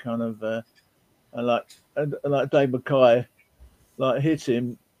 and he kind of like Dave Mackay hit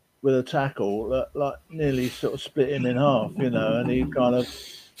him with a tackle, nearly sort of split him in half, and he got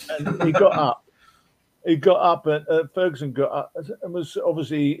up, and Ferguson got up, and was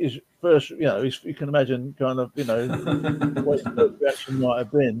obviously his first, you can imagine kind of, what his first reaction might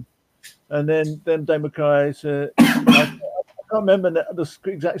have been. And then Dave Mackay said, I can't remember the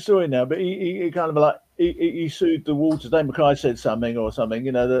exact story now, but he kind of he soothed the waters. Dave Mackay said something,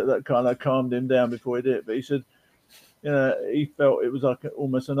 that kind of calmed him down before he did it. But he said, he felt it was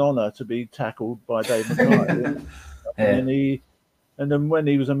almost an honour to be tackled by Dave Mackay. Yeah. And then when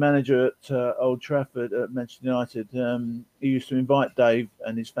he was a manager at Old Trafford at Manchester United, he used to invite Dave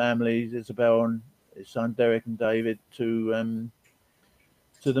and his family, Isabel and his son Derek and David, to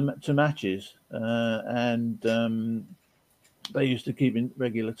matches, and they used to keep in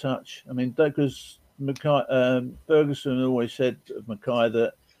regular touch. I mean, because Ferguson always said of Mackay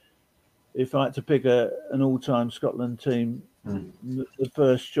that if I had to pick an all-time Scotland team, the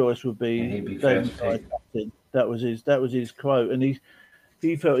first choice would be David Mackay, captain. That was his quote, and he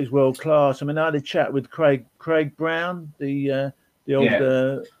felt he's world class. I mean, I had a chat with Craig Brown, the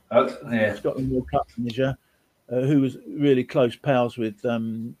old Scotland World Cup manager, who was really close pals with Sir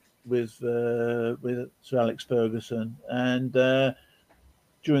Alex Ferguson, and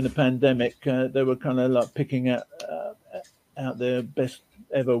during the pandemic, they were kind of picking out their best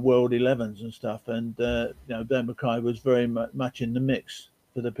ever World 11s and stuff, and Dave Mackay was very much in the mix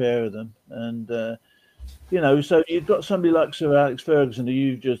for the pair of them, and so you've got somebody like Sir Alex Ferguson, who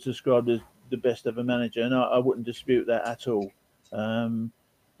you've just described as the best ever manager, and I wouldn't dispute that at all.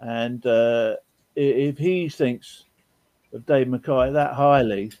 If he thinks of Dave Mackay that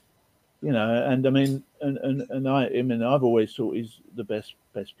highly, and I mean, and I've always thought he's the best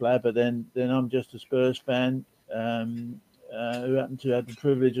player, but then I'm just a Spurs fan who happened to have the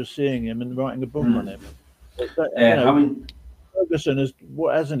privilege of seeing him and writing a book on him. I mean, Ferguson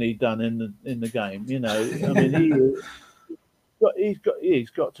what hasn't he done in the game? I mean, he's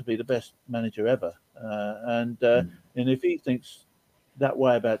got to be the best manager ever, and if he thinks that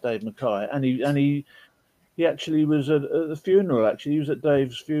way about Dave Mackay, and he actually was at the funeral. Actually, he was at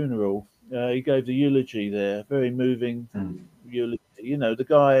Dave's funeral. He gave the eulogy there, very moving eulogy. The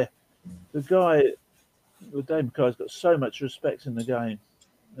guy, Dave Mackay's got so much respect in the game,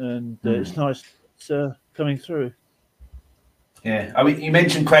 and it's nice coming through. Yeah, I mean, you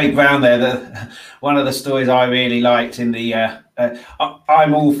mentioned Craig Brown there. One of the stories I really liked in the,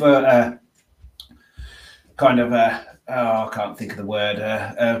 I'm all for I can't think of the word.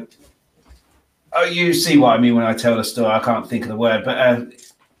 You see what I mean when I tell the story. I can't think of the word, but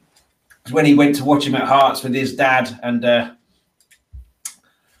when he went to watch him at Hearts with his dad, and the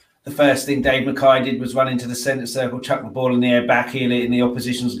first thing Dave Mackay did was run into the centre circle, chuck the ball in the air, backheel it in the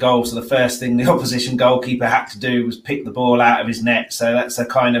opposition's goal. So the first thing the opposition goalkeeper had to do was pick the ball out of his net. So that's a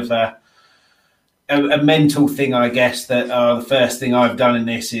kind of a mental thing, I guess, that the first thing I've done in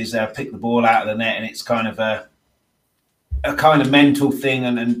this is pick the ball out of the net, and it's kind of a kind of mental thing,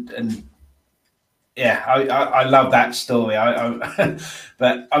 and Yeah, I love that story.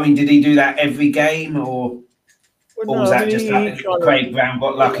 But I mean, did he do that every game, Well, or was no, I that mean just he that kind of. Craig Brown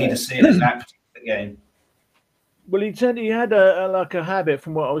got lucky to see it at that particular game? Well, he had like a habit,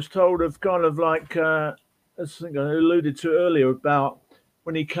 from what I was told, of kind of like as I think I alluded to earlier about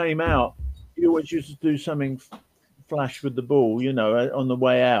when he came out, he always used to do something flash with the ball, on the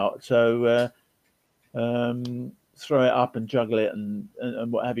way out. So throw it up and juggle it and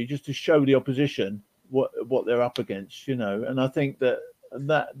what have you, just to show the opposition what they're up against, And I think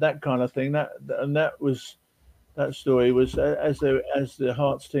that kind of thing that story was as the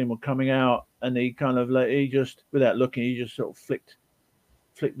Hearts team were coming out, and he kind of like he just without looking, he just sort of flicked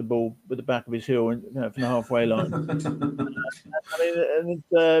the ball with the back of his heel and from the halfway line. I mean,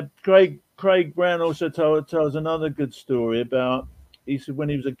 and Craig Brown also tells another good story about. He said when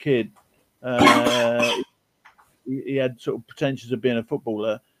he was a kid, uh, he had sort of pretensions of being a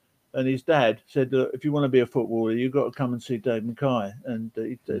footballer, and his dad said, "Look, if you want to be a footballer, you've got to come and see Dave Mackay." And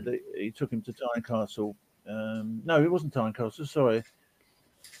he took him to Tynecastle. No, it wasn't Tynecastle. Sorry, I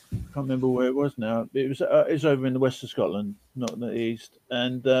can't remember where it was now. It was over in the west of Scotland, not in the east,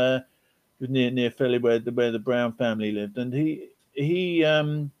 and it was near Philly where the Brown family lived. And Dave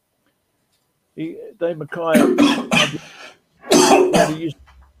Mackay had a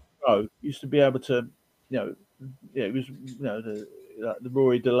used to be able to, you know, yeah, it was the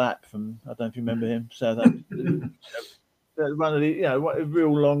Rory Delap from, I don't know if you remember him, Southampton. One of the a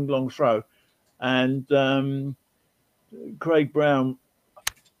real long throw, and Craig Brown.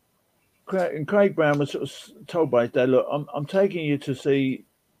 Craig Brown was sort of told by his dad, "Look, I'm taking you to see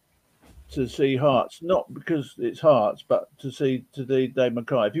Hearts, not because it's Hearts, but to see Dave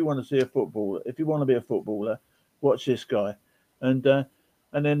Mackay. If you want to see a footballer, if you want to be a footballer, watch this guy." And then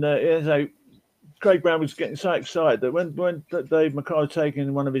Craig Brown was getting so excited that when Dave Mackay was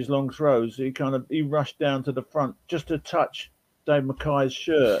taking one of his long throws, he rushed down to the front just to touch Dave Mackay's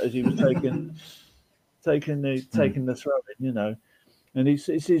shirt as he was taking the throw in, and it's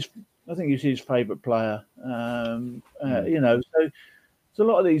his. I think he's his favourite player. So a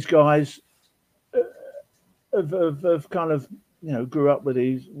lot of these guys have kind of grew up with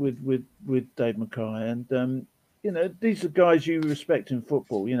Dave Mackay, and these are guys you respect in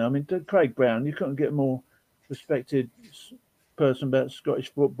football. I mean, Craig Brown, you couldn't get a more respected person about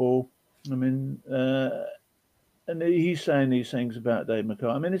Scottish football. I mean, and he's saying these things about Dave Mackay.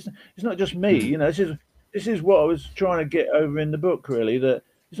 I mean, it's not just me. This is what I was trying to get over in the book. Really, that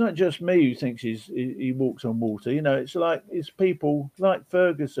it's not just me who thinks he walks on water. It's people like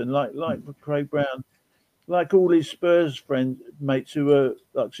Ferguson, like Craig Brown, like all his Spurs friends, mates who were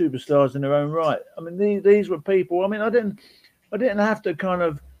like superstars in their own right. I mean, these were people. I mean, I didn't have to kind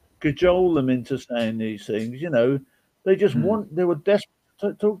of cajole them into saying these things. They just they were desperate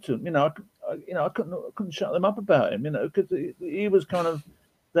to talk to him. I couldn't shut them up about him. Because he was kind of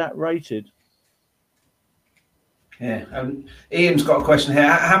that rated. Yeah. Ian's got a question here.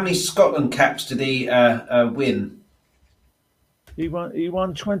 How many Scotland caps did he win? He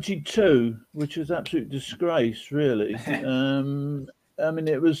won 22, which is absolute disgrace, really. I mean,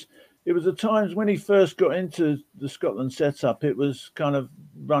 it was the times when he first got into the Scotland setup. It was kind of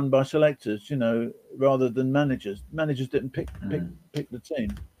run by selectors, rather than managers. Managers didn't pick the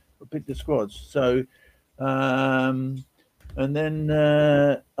team or pick the squads. So, and then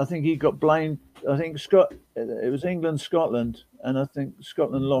I think he got blamed. I think it was England, Scotland, and I think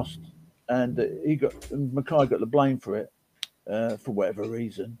Scotland lost, and Mackay got the blame for it. For whatever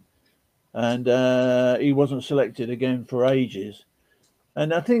reason, and he wasn't selected again for ages.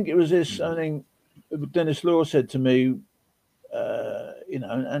 And I think it was this. I think Dennis Law said to me, and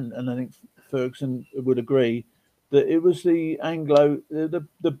I think Ferguson would agree that it was the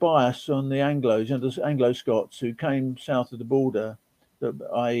bias on the Anglos, the Anglo Scots who came south of the border,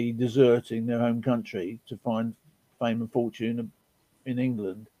 i.e., deserting their home country to find fame and fortune in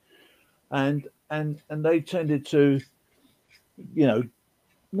England, and they tended to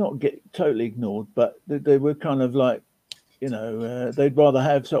not get totally ignored, but they were kind of like, they'd rather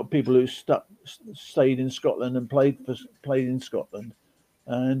have sort of people who stayed in Scotland and played in Scotland,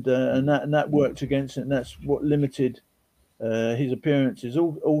 and that worked against it, and that's what limited his appearances.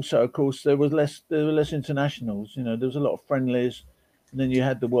 Also, of course, there were less internationals. There was a lot of friendlies, and then you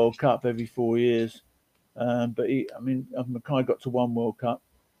had the World Cup every 4 years. But Mackay got to one World Cup,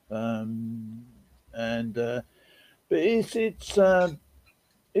 but it's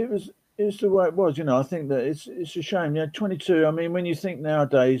the way it was. I think that it's a shame. 22. I mean, when you think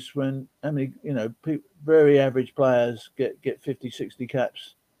nowadays, when how many very average players get 50, 60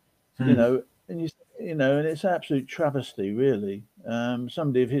 caps, and and it's absolute travesty, really.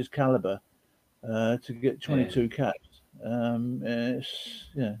 Somebody of his caliber, to get 22 caps.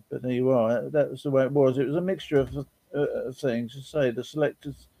 Yeah, but there you are. That was the way it was. It was a mixture of things. To say the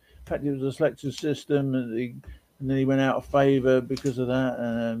selectors, in fact, it was a selector system, and then he went out of favour because of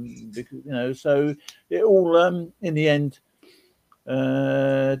that. Because so it all in the end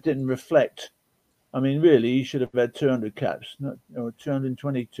didn't reflect. I mean, really, he should have had 200 caps, or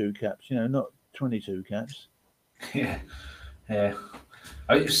 222 caps. Not 22 caps. Yeah, yeah.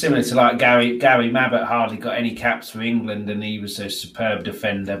 It's similar to like Gary Mabbott hardly got any caps for England, and he was a superb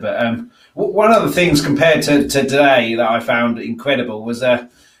defender. But one of the things compared to today that I found incredible was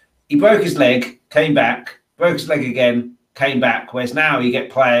he broke his leg, came back, broke his leg again, came back. Whereas now you get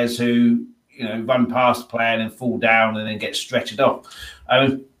players who run past the player and then fall down and then get stretched off.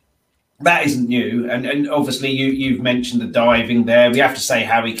 That isn't new, and obviously you've mentioned the diving there. We have to say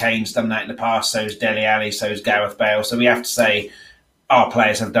Harry Kane's done that in the past. So has Dele Alli, so has Gareth Bale. So we have to say our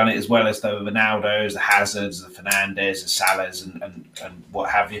players have done it as well as the Ronaldos, the Hazards, the Fernandes, the Salahs, and what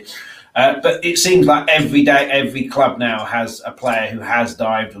have you. But it seems like every day, every club now has a player who has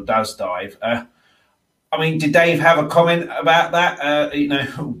dived or does dive. I mean, did Dave have a comment about that?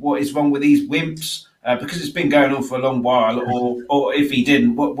 What is wrong with these wimps? Because it's been going on for a long while, or if he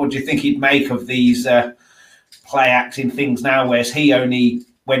didn't, what do you think he'd make of these play acting things now, whereas he only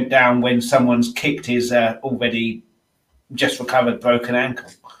went down when someone's kicked his already just recovered broken ankle?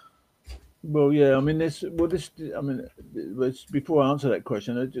 Well, yeah, I mean, before I answer that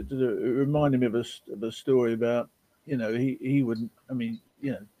question, it reminded me of a story about, he wouldn't, I mean,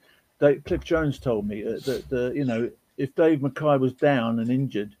 Cliff Jones told me that, if Dave Mackay was down and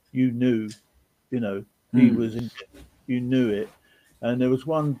injured, you knew, he was injured, you knew it. And there was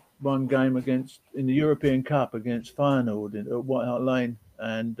one game in the European Cup against Feyenoord at White Hart Lane,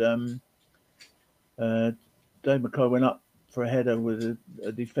 and Dave Mackay went up for a header with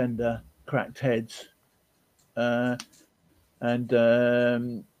a defender, cracked heads, and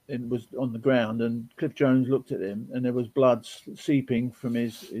it was on the ground. And Cliff Jones looked at him, and there was blood seeping from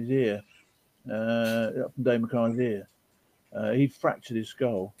his ear, up from Dave Mackay's ear. He fractured his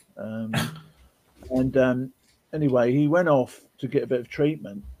skull, and anyway, he went off to get a bit of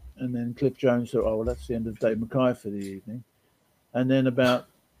treatment, and then Cliff Jones thought, "Oh, well, that's the end of Dave Mackay for the evening." And then about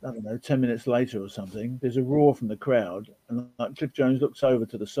 10 minutes later or something, there's a roar from the crowd, and Cliff Jones looks over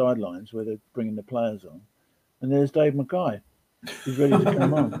to the sidelines where they're bringing the players on, and there's Dave Mackay. He's ready to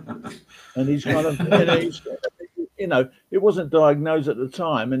come on, and he's kind of, it wasn't diagnosed at the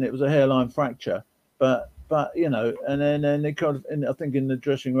time, and it was a hairline fracture, but and then they kind of, and I think in the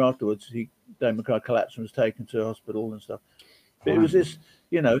dressing room afterwards, Dave Mackay collapsed and was taken to hospital and stuff. But it was this,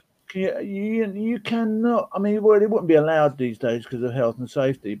 you cannot. I mean, well, it wouldn't be allowed these days because of health and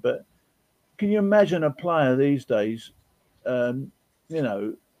safety. But can you imagine a player these days, doing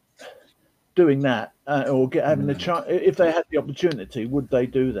that or having the chance? If they had the opportunity, would they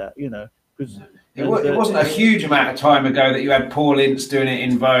do that? Because it wasn't a huge amount of time ago that you had Paul Ince doing it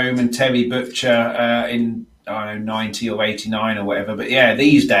in Rome and Terry Butcher in 90 or 89 or whatever. But yeah,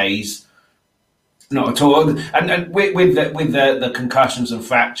 these days. Not at all, and with the concussions and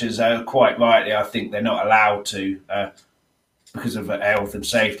fractures, quite rightly, I think they're not allowed to because of health and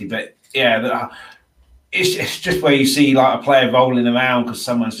safety. But yeah, it's just where you see like a player rolling around because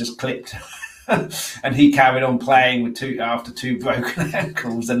someone's just clipped, and he carried on playing after two broken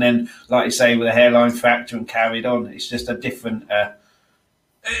ankles, and then, like you say, with a hairline fracture and carried on. It's just a different.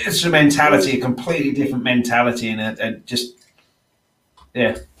 It's a mentality, a completely different mentality, and just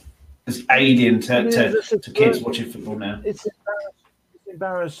yeah. It's alien to kids watching football now. It's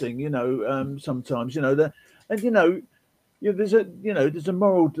embarrassing, sometimes, there's a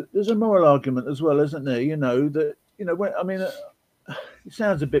moral argument as well, isn't there? It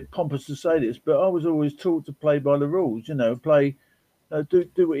sounds a bit pompous to say this, but I was always taught to play by the rules. Play,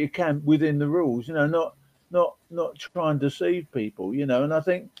 do what you can within the rules. Not try and deceive people. And I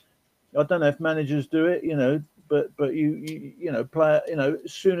think, I don't know if managers do it. But you play,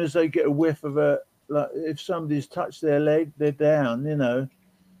 as soon as they get a whiff of if somebody's touched their leg, they're down, and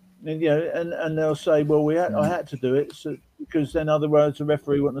they'll say, well, I had to do it, because then otherwise the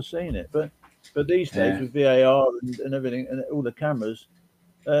referee wouldn't have seen it. But these days with VAR and everything and all the cameras,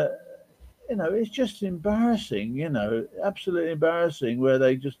 it's just embarrassing, absolutely embarrassing, where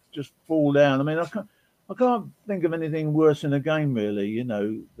they just fall down. I mean, I can't think of anything worse in a game really,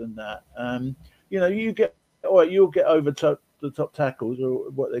 than that. You'll get over the top tackles, or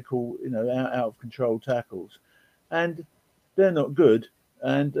what they call, out of control tackles, and they're not good.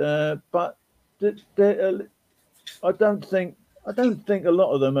 And but I don't think a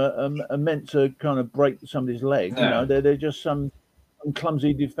lot of them are meant to kind of break somebody's leg. No. They're just some.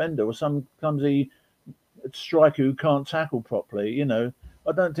 clumsy defender or some clumsy striker who can't tackle properly. You know,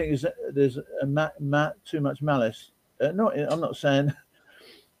 I don't think there's too much malice. I'm not saying,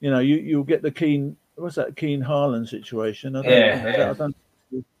 you know, you'll get the Keane. What's that Keane Haaland situation? I don't.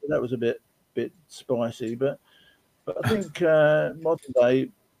 That was a bit spicy, but I think modern day,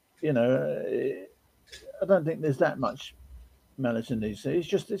 you know, I don't think there's that much malice in these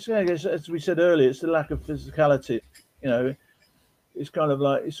things. It's as we said earlier, it's the lack of physicality. You know, it's kind of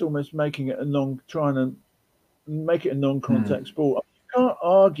like it's almost making it trying to make it a non-contact sport. You can't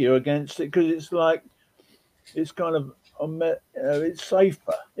argue against it because it's like it's kind of it's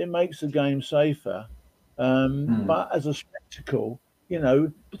safer. It makes the game safer. But as a spectacle, you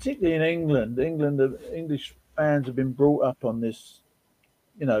know, particularly in England, the English fans have been brought up on this,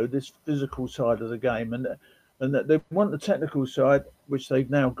 you know, this physical side of the game, and that they want the technical side, which they've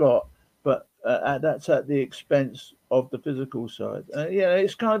now got, but that's at the expense of the physical side. Yeah,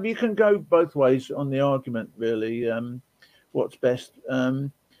 it's kind of, you can go both ways on the argument, really. What's best?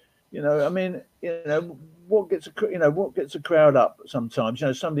 You know, I mean, you know, what gets a crowd up sometimes. You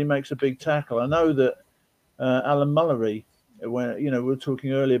know, somebody makes a big tackle. I know that Alan Mullery, when, you know, we were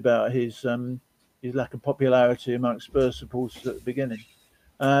talking earlier about his lack of popularity amongst Spurs supporters at the beginning.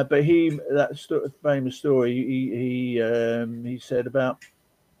 But that famous story he said that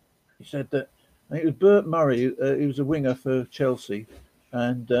I think it was Bert Murray. He was a winger for Chelsea,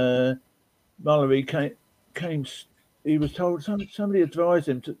 and Mullery came. He was told somebody advised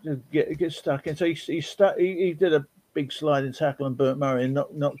him to get stuck in. So he did a big sliding tackle on Bert Murray and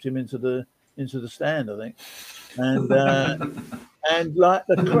knocked him into the stand, I think. And like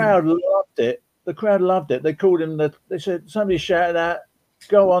the crowd loved it. The crowd loved it. They called him they said somebody shouted out,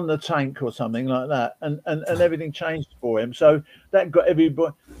 "Go on the tank" or something like that, and everything changed for him. So that got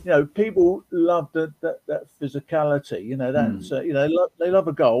everybody. You know, people love that physicality. You know, that's you know, they love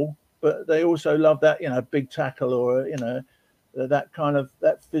a goal, but they also love that, you know, big tackle or, you know, that kind of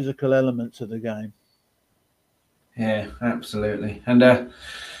that physical element to the game. Yeah, absolutely. And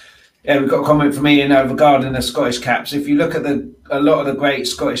yeah, we've got a comment from Ian regarding the Scottish caps. If you look at a lot of the great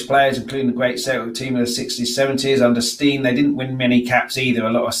Scottish players, including the great Celtic team of the 60s, 70s, under Steen, they didn't win many caps either.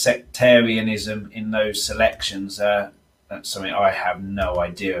 A lot of sectarianism in those selections. That's something I have no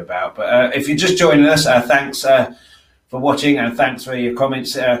idea about. But if you're just joining us, thanks for watching, and thanks for your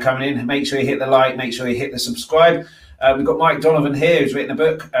comments coming in. Make sure you hit the like, make sure you hit the subscribe. We've got Mike Donovan here, who's written a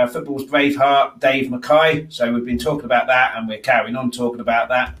book, Football's Braveheart, Dave Mackay. So we've been talking about that, and we're carrying on talking about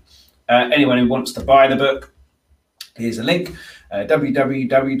that. Anyone who wants to buy the book, here's a link,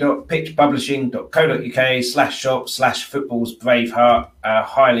 www.pitchpublishing.co.uk/shop/Football's Braveheart.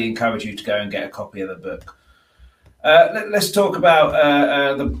 Highly encourage you to go and get a copy of the book. Let's talk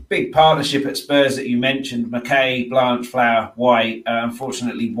about the big partnership at Spurs that you mentioned, Mackay, Blanchflower, White.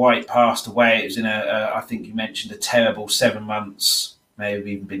 Unfortunately, White passed away. It was in I think you mentioned, a terrible 7 months,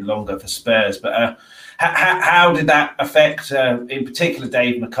 maybe even been longer for Spurs. But how did that affect, in particular,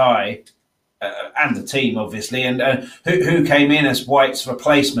 Dave Mackay and the team, obviously, and who came in as White's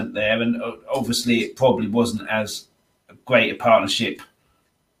replacement there? And obviously, it probably wasn't as great a partnership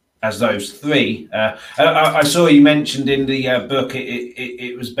as those three. I saw you mentioned in the book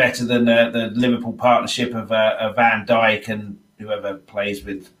it was better than the Liverpool partnership of Van Dijk and whoever plays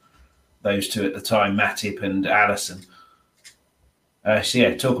with those two at the time, Matip and Alisson. So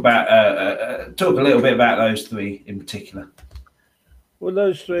yeah, talk a little bit about those three in particular. Well,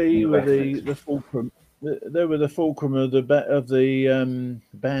 those three were the fulcrum. They were the fulcrum of the band.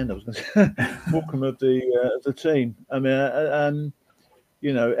 I was going to say fulcrum of the team. I mean,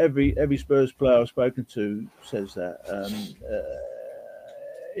 you know, every Spurs player I've spoken to says that.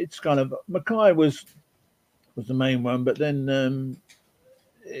 It's kind of Mackay was the main one, but then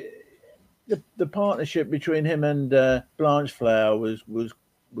the partnership between him and Blanchflower was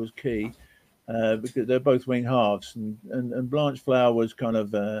key because they're both wing halves, and Blanchflower was kind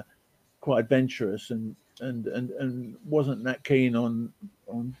of quite adventurous and wasn't that keen on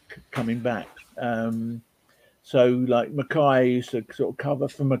coming back. So like Mackay used to sort of cover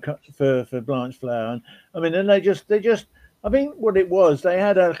for Blanchflower, and I mean, and they just I think what it was, they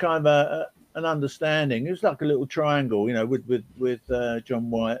had a kind of an understanding. It was like a little triangle, you know, with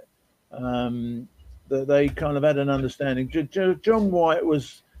John White. That they kind of had an understanding. John White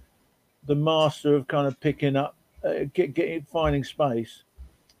was the master of kind of picking up, finding space,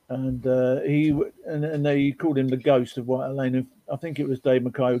 and they called him the ghost of White Lane. I think it was Dave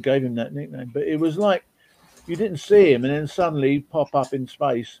Mackay who gave him that nickname, but it was like, you didn't see him, and then suddenly pop up in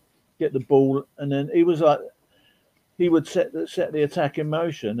space, get the ball, and then he was like, he would set the attack in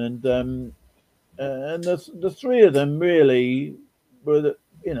motion, and the three of them really, were that,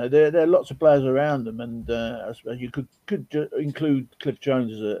 you know, there are lots of players around them, and I suppose you could include Cliff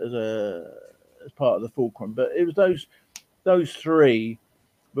Jones as part of the fulcrum, but it was those three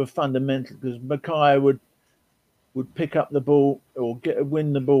were fundamental, because Mackay would pick up the ball or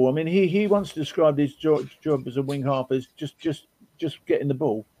win the ball. I mean, he once described his job as a wing half as just getting the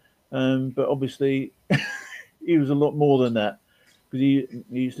ball, but obviously he was a lot more than that, because he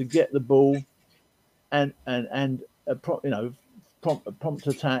used to get the ball and prompt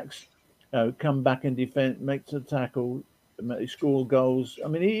attacks, come back and defend, make the tackle, score goals. I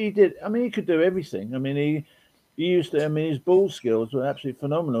mean, he did. I mean, he could do everything. I mean, he used to. I mean, his ball skills were absolutely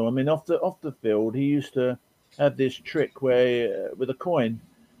phenomenal. I mean, off the field, he used to have this trick where with a coin,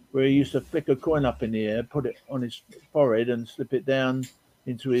 where he used to flick a coin up in the air, put it on his forehead, and slip it down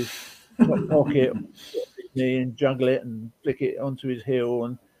into his pocket, and juggle it and flick it onto his heel,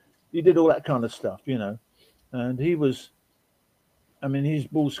 and he did all that kind of stuff, you know. And he was, I mean, his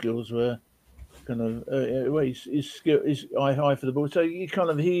ball skills were kind of his skill is high for the ball. So he kind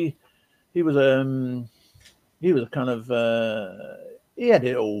of he was a kind of he had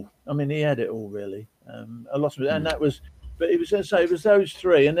it all. I mean, he had it all really. A lot of it, and that was. But it was, as I say, it was those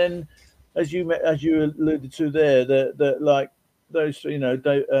three, and then as you alluded to there, that like those three, you know,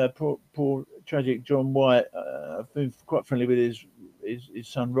 poor tragic John White. I've been quite friendly with his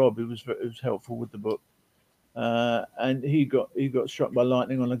son Rob, who was helpful with the book. And he got struck by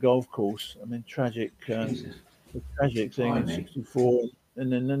lightning on a golf course. I mean, tragic thing in '64,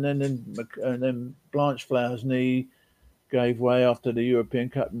 and then Blanchflower's knee gave way after the European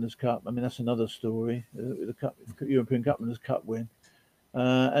Winners' Cup. I mean, that's another story. The European Winners' Cup win,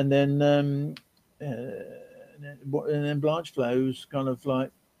 and then Blanchflower, who's kind of like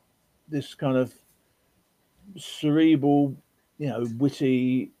this kind of cerebral, you know,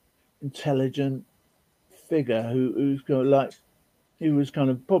 witty, intelligent figure who's got like, he was kind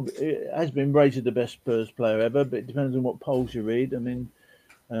of probably has been rated the best Spurs player ever, but it depends on what polls you read. I mean,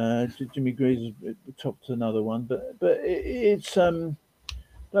 Jimmy Greaves is top to another one, but it's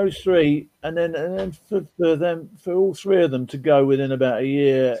those three, and then for all three of them to go within about a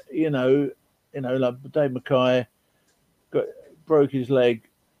year, you know, like Dave Mackay broke his leg,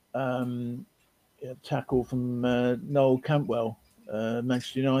 tackle from Noel Campbell,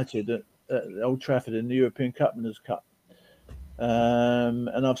 Manchester United at Old Trafford in the European Winners' Cup.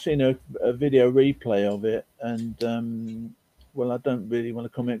 And I've seen a video replay of it, and well, I don't really want to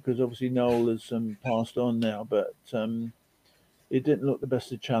comment because obviously Noel has passed on now, but it didn't look the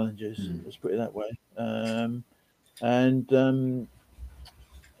best of challenges. Let's put it that way. And then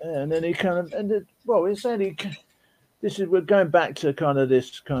he kind of it's only. We're going back to kind of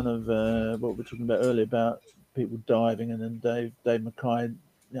this kind of what we were talking about earlier about people diving, and then Dave Mackay.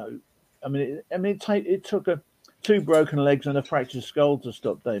 You know, it took two broken legs and a fractured skull to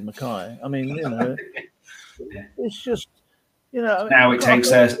stop Dave Mackay. I mean, you know, it's just, you know. Now it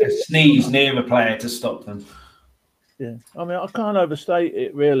takes a sneeze near a player to stop them. Yeah, I mean, I can't overstate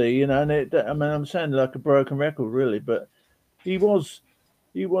it really, you know. And I'm sounding like a broken record, really, but he was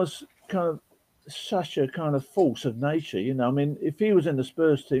kind of such a kind of force of nature, you know. I mean, if he was in the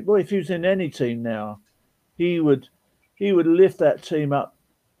Spurs team, well, if he was in any team now, he would lift that team up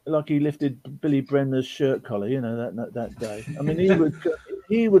like he lifted Billy Bremner's shirt collar, you know, that day. I mean,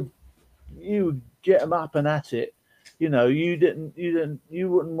 he would get him up and at it. You know, you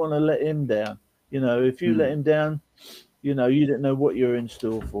wouldn't want to let him down. You know, if you let him down, you know, you didn't know what you were in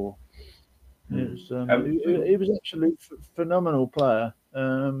store for. It was he was absolutely phenomenal player.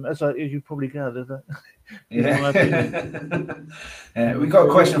 As you probably gathered. Yeah. We've got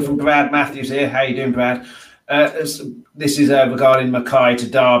a question from Brad Matthews here. How you doing, Brad? This is regarding Mackay to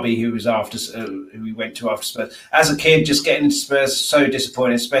Derby, who was who we went to after Spurs. As a kid, just getting into Spurs, so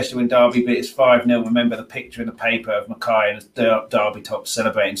disappointing, especially when Derby beat us 5-0. Remember the picture in the paper of Mackay and the Derby top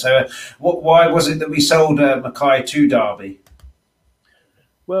celebrating. So, why was it that we sold Mackay to Derby?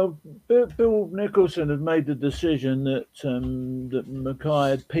 Well, Bill Nicholson had made the decision that that Mackay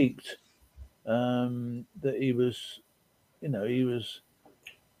had peaked, that he was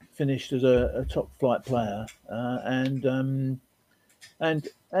finished as a top flight player, and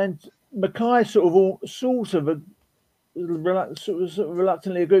Mackay sort of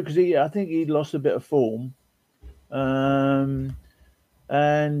reluctantly agreed, because I think he'd lost a bit of form, and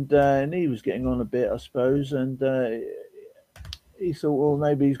he was getting on a bit, I suppose, and he thought, well,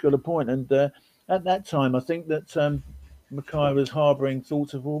 maybe he's got a point. And at that time, I think that Mackay was harbouring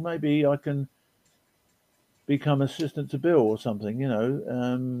thoughts of, well, maybe I can become assistant to Bill or something, you know,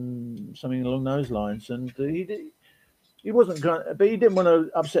 something along those lines. And he did. he wasn't going, but he didn't want to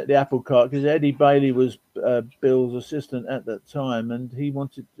upset the apple cart because Eddie Bailey was Bill's assistant at that time, and he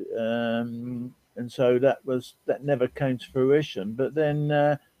wanted, and so that never came to fruition. But then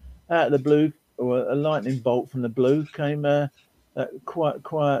out of the blue, or a lightning bolt from the blue, came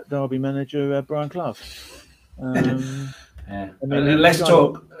quiet Derby manager Brian Clough. Yeah. I mean, Let's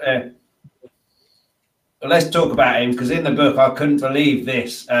talk. Let's talk about him, because in the book I couldn't believe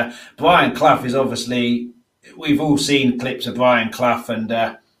this. Brian Clough is obviously, we've all seen clips of Brian Clough,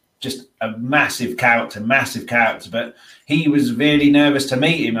 and just a massive character, but he was really nervous to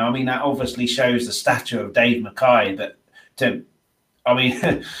meet him. I mean, that obviously shows the stature of Dave Mackay, that to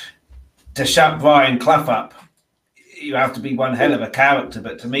shut Brian Clough up, you have to be one hell of a character.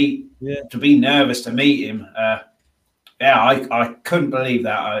 But to be nervous to meet him, I couldn't believe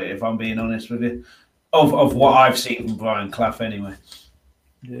that, if I'm being honest with you, of what I've seen from Brian Clough anyway.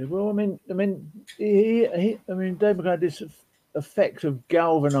 Yeah, well, I mean, Dave Mackay had this effect of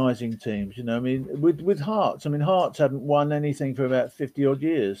galvanising teams. You know, I mean, with Hearts. I mean, Hearts hadn't won anything for about 50 odd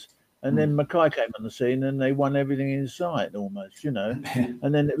years, and then Mackay came on the scene, and they won everything in sight almost. You know,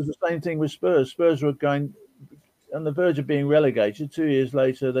 and then it was the same thing with Spurs. Spurs were going on the verge of being relegated. 2 years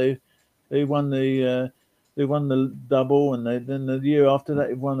later, they won the double, and then the year after that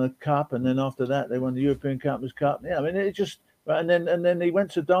they won a cup, and then after that they won the European Cup. Yeah, I mean, it just, and then they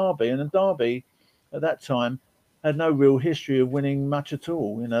went to Derby, and then Derby at that time had no real history of winning much at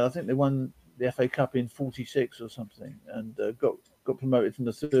all. You know, I think they won the FA Cup in '46 or something, and got promoted from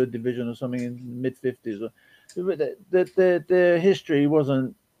the third division or something in the mid '50s. Their history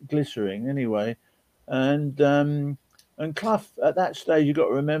wasn't glittering anyway, and Clough at that stage, you've got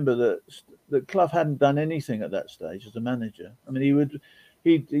to remember that Clough hadn't done anything at that stage as a manager. I mean,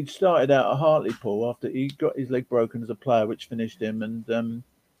 he'd started out at Hartlepool after he got his leg broken as a player, which finished him, and then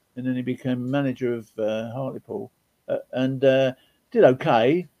he became manager of Hartlepool, and did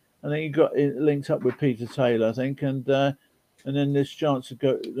okay. I think he got linked up with Peter Taylor, I think, and then this chance to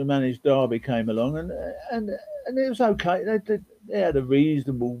go to manage Derby came along, and it was okay. They had a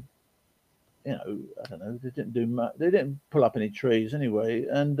reasonable, you know, I don't know. They didn't do much. They didn't pull up any trees anyway.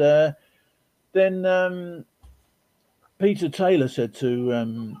 And then Peter Taylor said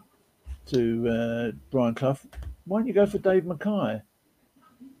to Brian Clough, "Why don't you go for Dave Mackay?"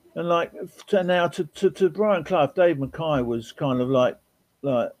 And like to Brian Clough, Dave Mackay was kind of like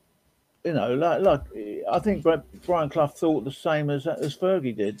you know, like I think Brian Clough thought the same as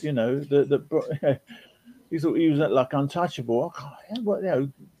Fergie did. You know, that he thought he was like untouchable.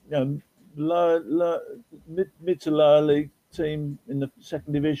 You know, mid to lower league team in the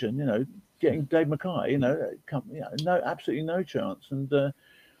second division. You know, getting Dave Mackay. You know, absolutely no chance. And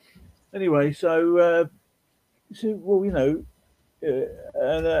anyway, so well, you know.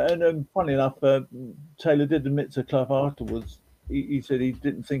 And funny enough, Taylor did admit to Clough afterwards. He said he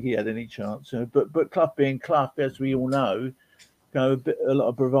didn't think he had any chance. But Clough being Clough, as we all know, a lot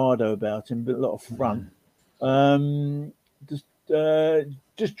of bravado about him, but a lot of front.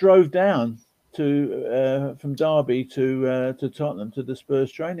 Just drove down from Derby to Tottenham to the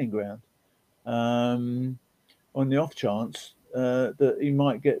Spurs training ground, on the off chance that he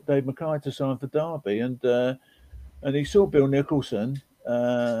might get Dave Mackay to sign for Derby, and he saw Bill Nicholson,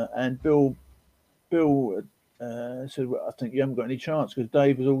 and Bill said, "Well, I think you haven't got any chance, because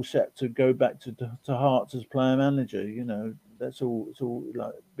Dave was all set to go back to Hearts as player manager. You know, it's all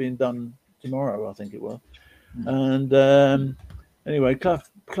like being done tomorrow, I think it was." And anyway,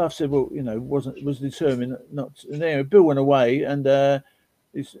 Clough said, "Well, you know, was determined not to." And anyway, Bill went away, and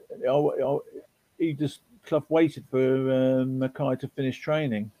Clough waited for Mackay to finish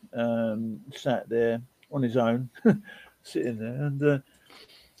training, sat there on his own, sitting there,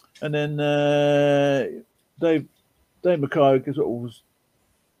 and then Dave Mackay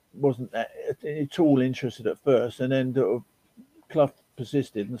wasn't at all interested at first, and then Clough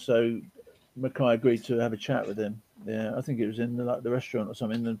persisted, and so Mackay agreed to have a chat with him. Yeah, I think it was in the restaurant or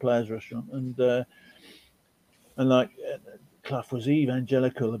something, in the players' restaurant, and Clough was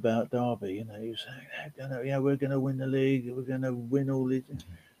evangelical about Derby. You know, he was saying, "Yeah, we're going to win the league. We're going to win all these."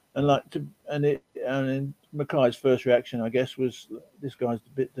 And Mackay's first reaction, I guess, was, "This guy's a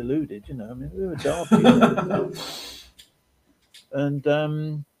bit deluded." You know, I mean, we were Derby, and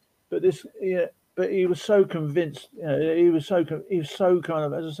but he was so convinced. You know, he was so kind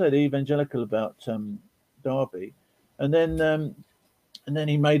of, as I said, evangelical about Derby, and then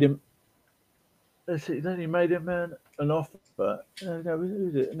he made him. Then he made him an offer.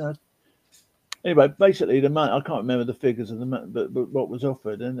 No. Anyway, basically the money, I can't remember the figures of the money, but what was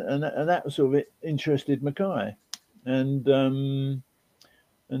offered, and that sort of interested Mackay, and then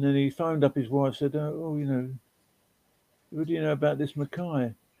he phoned up his wife, said, "Oh, you know, what do you know about this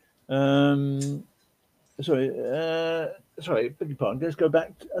Mackay? Sorry, beg your pardon. Let's go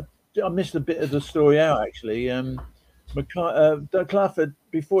back. I missed a bit of the story out actually. Doug Clough had,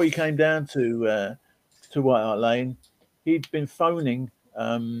 before he came down to White Hart Lane, he'd been phoning.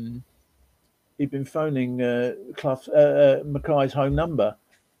 Mackay's home number.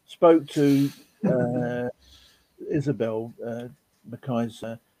 Spoke to Isabel, Mackay's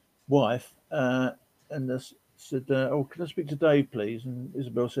wife, and said, "Oh, can I speak to Dave, please?" And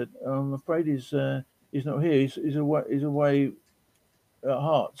Isabel said, "I'm afraid he's not here. He's away at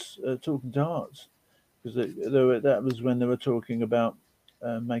Hearts, talking to Hearts, because that was when they were talking about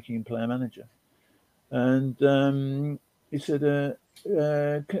making him player manager." And he said,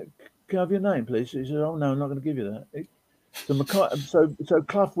 "Can I have your name, please?" He said, "Oh no, I'm not going to give you that." So Mackay, so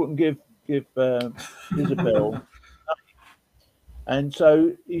Clough wouldn't give Isabel, and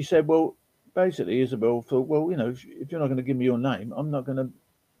so he said, "Well, basically, Isabel thought, well, if you're not going to give me your name, I'm not going to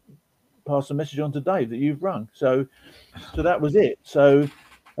pass the message on to Dave that you've rung." So that was it. So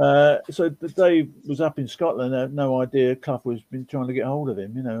the Dave was up in Scotland, had no idea Clough was been trying to get hold of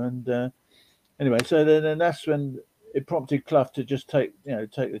him, and anyway, so then that's when it prompted Clough to just take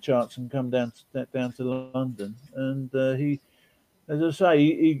the chance and come down to London, and he, as I say,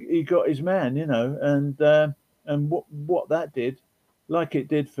 he got his man, and what that did, like it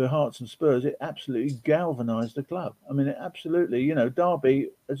did for Hearts and Spurs, it absolutely galvanised the club. I mean, it absolutely, Derby,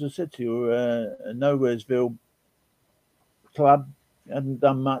 as I said to you, a Nowheresville club, hadn't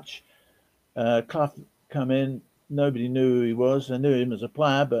done much. Clough come in, nobody knew who he was. They knew him as a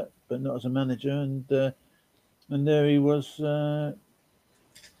player, but not as a manager, and there he was, got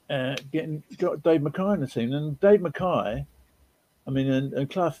Dave Mackay in the team. And Dave Mackay, I mean, and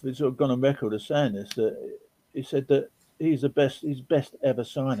Clough has sort of gone on record as saying this, that he said that he's his best ever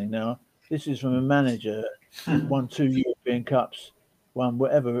signing. Now, this is from a manager, won 2 European Cups, won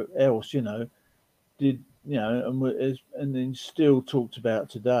whatever else, did, and then still talked about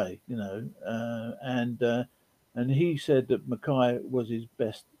today, and he said that Mackay was his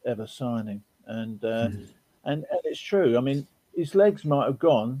best ever signing, and it's true. I mean, his legs might have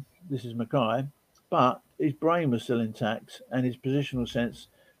gone. This is Mackay, but his brain was still intact and his positional sense.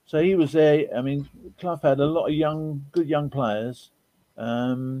 So he was there. I mean, Clough had a lot of good young players,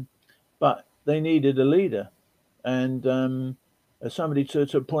 but they needed a leader and somebody to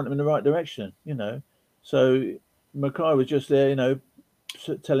point them in the right direction. So Mackay was just there,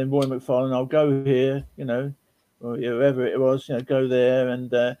 telling Roy McFarlane, "I'll go here," or whoever it was, go there,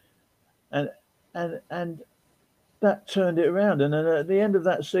 and that turned it around. And then at the end of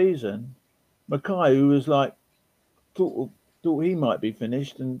that season, Mackay, who was like thought he might be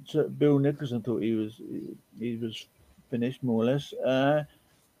finished, and Bill Nicholson thought he was finished more or less,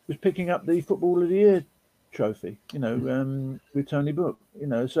 was picking up the Football of the Year trophy, with Tony Book,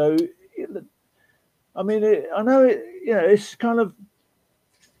 So, I mean, I know it. It's kind of.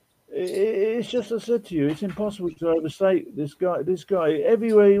 It's just, as I said to you, it's impossible to overstate this guy. This guy,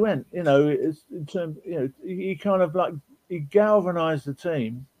 everywhere he went, it's in terms, he kind of like he galvanized the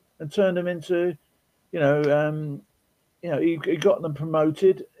team and turned them into, he got them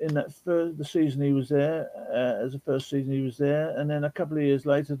promoted in that the season he was there, as the first season he was there, and then a couple of years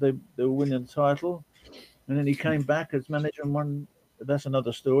later they were winning the title, and then he came back as manager and won. That's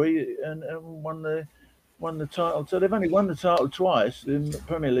another story, and won the title. So they've only won the title twice, the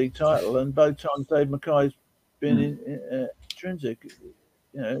Premier League title, and both times Dave Mackay's been intrinsic,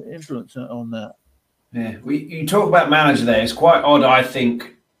 influence on that. Yeah, you talk about manager there. It's quite odd, I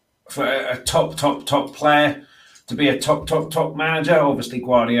think, for a top player to be a top manager. Obviously,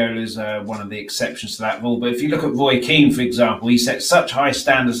 Guardiola is one of the exceptions to that rule. But if you look at Roy Keane, for example, he set such high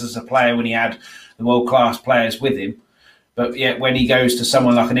standards as a player when he had the world-class players with him. But yet, when he goes to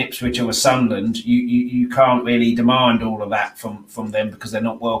someone like an Ipswich or a Sunderland, you can't really demand all of that from them because they're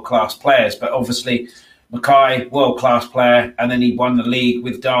not world-class players. But obviously, Mackay, world-class player, and then he won the league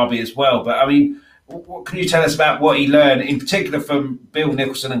with Derby as well. But I mean, what can you tell us about what he learned, in particular from Bill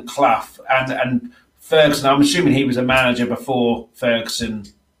Nicholson and Clough and Ferguson? I'm assuming he was a manager before Ferguson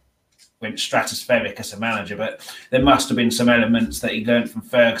went stratospheric as a manager, but there must have been some elements that he learned from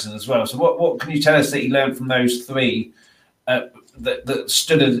Ferguson as well. So what can you tell us that he learned from those three that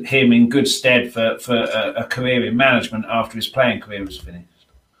stood him in good stead for a career in management after his playing career was finished?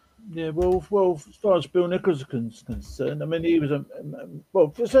 Yeah, well, as far as Bill Nicholson is concerned, I mean, he was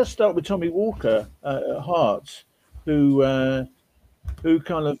let's start with Tommy Walker at Hearts, who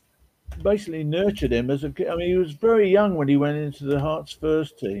kind of basically nurtured him as a kid. I mean, he was very young when he went into the Hearts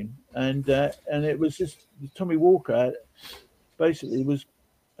first team, and it was just Tommy Walker basically was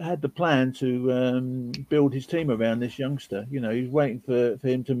had the plan to build his team around this youngster. You know, he was waiting for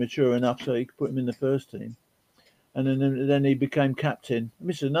him to mature enough so he could put him in the first team. And then he became captain.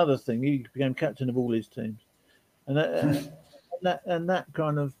 This is another thing. He became captain of all his teams, and that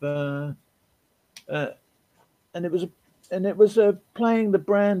kind of and it was playing the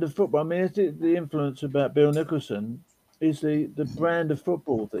brand of football. I mean, the influence about Bill Nicholson is the brand of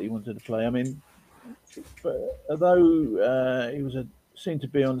football that he wanted to play. I mean, although he was seemed to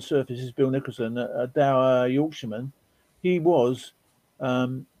be on the surface as Bill Nicholson, a dour Yorkshireman, he was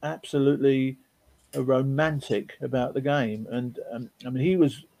absolutely a romantic about the game. And I mean, he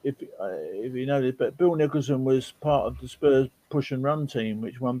was, if you know this, but Bill Nicholson was part of the Spurs push and run team,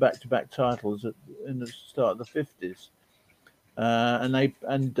 which won back-to-back titles in the start of the 50s. A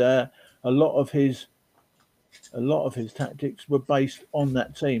lot of his tactics were based on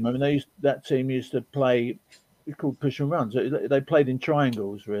that team. I mean, that team used to play. It's called push and run. So they played in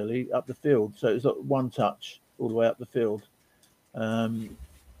triangles, really, up the field. So it was like one touch all the way up the field.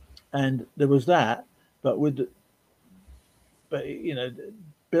 And there was that, but you know,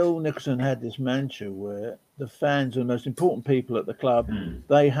 Bill Nicholson had this mantra where the fans are the most important people at the club.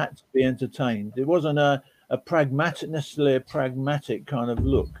 They had to be entertained. It wasn't necessarily a pragmatic kind of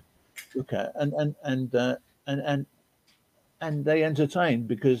look at, and they entertained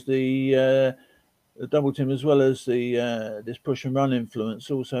because the double team, as well as the this push and run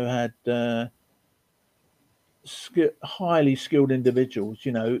influence, also had highly skilled individuals,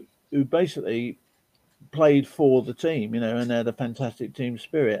 you know, who basically played for the team, you know, and had a fantastic team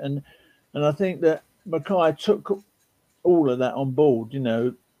spirit. And I think that Mackay took all of that on board. You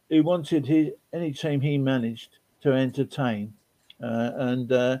know, he wanted any team he managed to entertain, you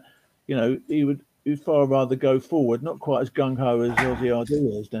know, he'd far rather go forward, not quite as gung ho as Ossie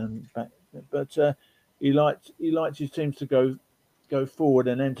Ardiles down back, but he liked his teams to go forward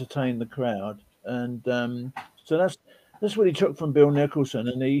and entertain the crowd. And so that's what he took from Bill Nicholson,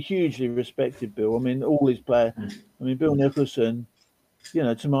 and he hugely respected Bill. I mean, all his players. I mean, Bill Nicholson, you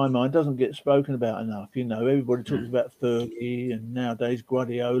know, to my mind, doesn't get spoken about enough. You know, everybody talks about Fergie and nowadays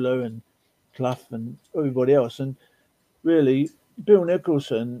Guardiola and Clough and everybody else. And really, Bill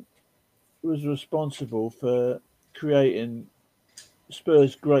Nicholson was responsible for creating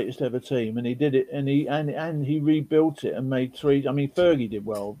Spurs' greatest ever team, and he did it, and he rebuilt it and made three. I mean, Fergie did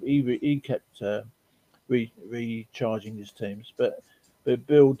well. He kept recharging his teams, but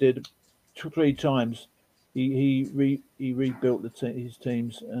Bill did three times. He rebuilt his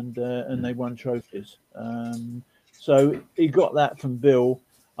teams, and they won trophies. So he got that from Bill.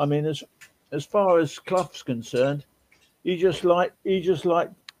 I mean, as far as Clough's concerned, he just liked they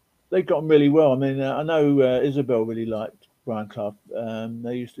got on really well. I mean, I know Isabel really liked Brian Clough.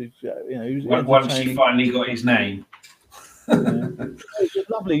 They used to, you know, he was once he finally got his name. Yeah. It's just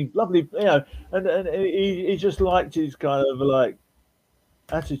lovely, you know, and he just liked his kind of like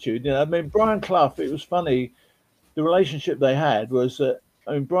attitude. You know, I mean, Brian Clough. It was funny. The relationship they had was that,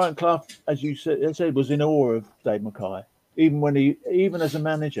 I mean, Brian Clough, as you said, was in awe of Dave Mackay. Even as a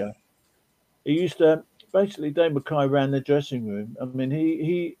manager, he used to basically Dave Mackay ran the dressing room. I mean,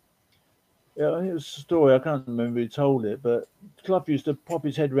 he yeah, it was a story. I can't remember who told it, but Clough used to pop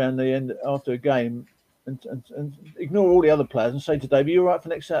his head around the end after a game and ignore all the other players and say to Dave, "Are you all right for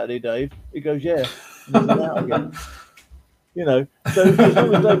next Saturday, Dave?" He goes, "Yeah," and then went out again. You know, so as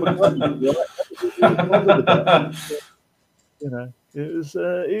long as Dave McClellan, you know,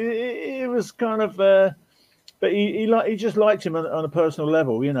 it was kind of, but he just liked him on a personal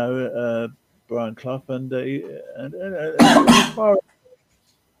level, you know, Brian Clough, and as far as,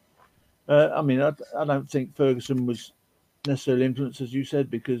 I mean, I don't think Ferguson was necessarily influenced, as you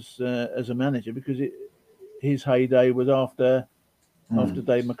said, because as a manager, because his heyday was after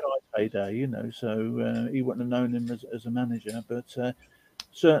Dave Mackay's heyday, you know, so he wouldn't have known him as a manager, but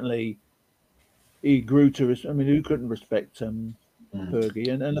certainly he grew to. I mean, who couldn't respect Fergie,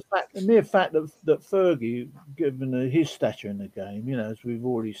 and the mere fact that Fergie, given his stature in the game, you know, as we've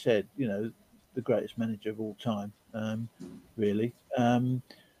already said, you know, the greatest manager of all time, really.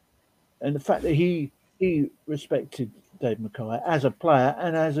 And the fact that he respected Dave Mackay as a player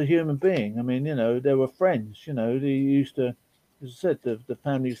and as a human being. I mean, you know, they were friends. You know, they used to, as I said, the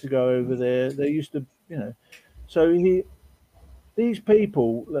family used to go over there. They used to, you know, so these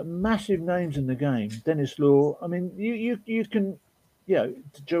people, massive names in the game. Dennis Law. I mean, you can, you know,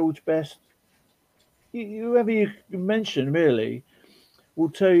 George Best, whoever you mention, really, will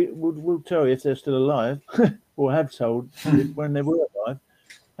tell you if they're still alive or have told when they were alive.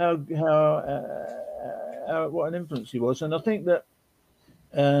 How what an influence he was, and I think that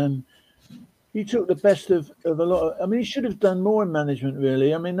he took the best of a lot of. I mean, he should have done more in management,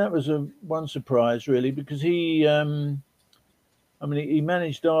 really. I mean, that was one surprise, really, because I mean, he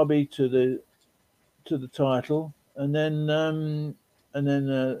managed Derby to the title, and then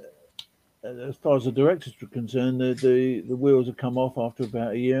as far as the directors were concerned, the wheels had come off after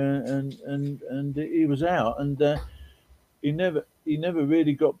about a year, and he was out, and he never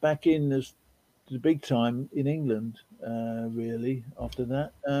really got back in as the big time in England, really, after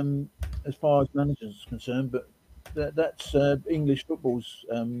that, as far as managers are concerned. But that's English football's.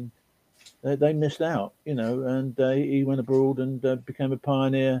 They missed out, you know, and he went abroad and became a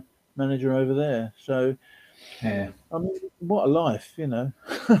pioneer manager over there. So, Yeah. I mean, what a life, you know.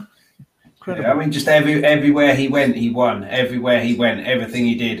 Incredible. Yeah, I mean, just everywhere he went, he won. Everywhere he went, everything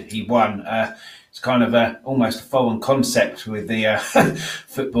he did, he won. It's kind of almost a foreign concept with the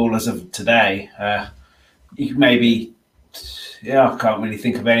footballers of today. You can maybe, I can't really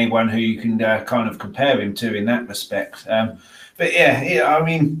think of anyone who you can kind of compare him to in that respect. But yeah, I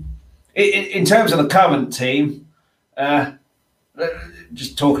mean, in terms of the current team,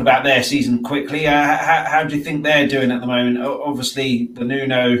 just talking about their season quickly, how do you think they're doing at the moment? Obviously, the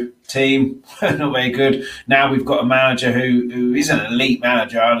Nuno team, not very good. Now we've got a manager who is an elite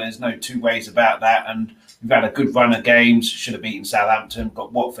manager, and there's no two ways about that. And we've had a good run of games, should have beaten Southampton,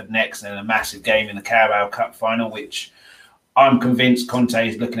 got Watford next, and then a massive game in the Carabao Cup final, which I'm convinced Conte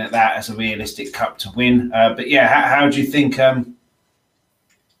is looking at that as a realistic cup to win. But yeah, how do you think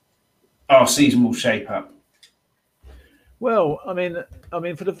our season will shape up? Well, I mean,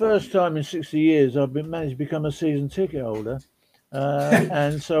 for the first time in 60 years, I've been managed to become a season ticket holder,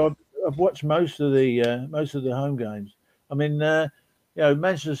 and so I've watched most of the home games. I mean, you know,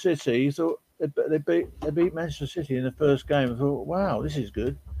 Manchester City. You thought they beat Manchester City in the first game. I thought, wow, this is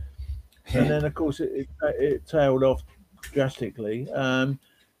good, and then of course it tailed off drastically. It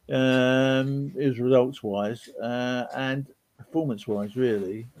was results wise and performance wise,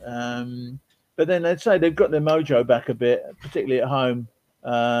 really. But then they'd say they've got their mojo back a bit, particularly at home.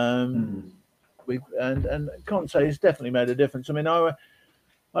 And Conte has definitely made a difference. I mean, I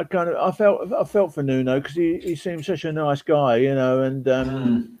felt for Nuno because he seemed such a nice guy, you know, and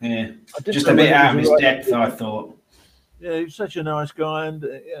yeah, just a bit out of his depth, I thought. Yeah, he's such a nice guy and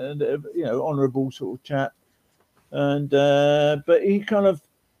you know, honourable sort of chap. And but he kind of,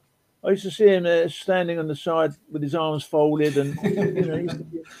 I used to see him standing on the side with his arms folded, and you know,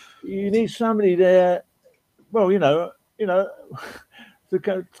 you need somebody there. Well, you know, to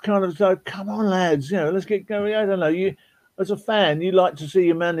kind of say, "Come on, lads, you know, let's get going." I don't know. You, as a fan, you like to see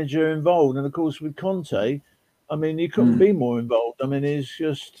your manager involved, and of course, with Conte, I mean, you couldn't be more involved. I mean, he's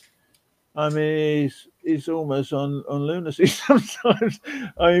almost on lunacy sometimes.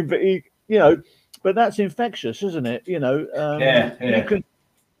 I mean, but you know, but that's infectious, isn't it? You know, yeah.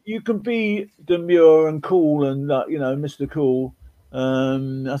 You can be demure and cool and you know, Mr. Cool.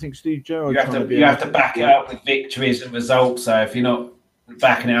 I think Steve Gerrard. You have to back it up with victories and results. So if you're not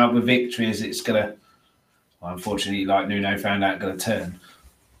backing it up with victories, it's gonna, well, unfortunately, like Nuno found out, gonna turn.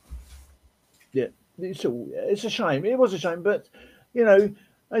 Yeah, it's a shame. It was a shame, but you know,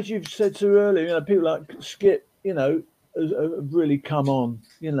 as you've said so earlier, you know, people like Skip, you know, have really come on.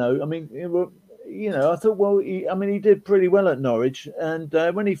 You know, I mean, you know, I thought, well, he did pretty well at Norwich, and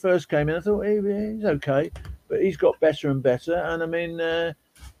when he first came in, I thought he's okay, but he's got better and better. And I mean,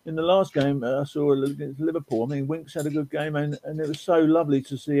 in the last game I saw against Liverpool, I mean, Winks had a good game, and it was so lovely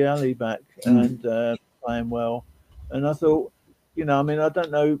to see Ali back and playing well. And I thought, you know, I mean, I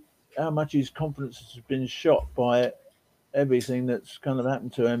don't know how much his confidence has been shot by everything that's kind of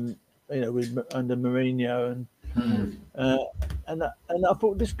happened to him, you know, under Mourinho and I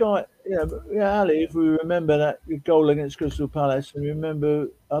thought this guy, you know, Ali, if we remember that goal against Crystal Palace and remember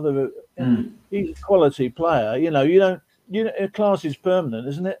other, he's a quality player. You know, class is permanent,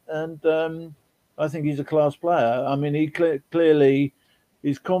 isn't it? And I think he's a class player. I mean, he clearly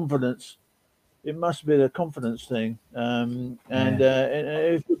his confidence. It must be the confidence thing. And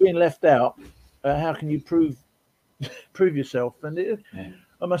if you're being left out, how can you prove yourself? And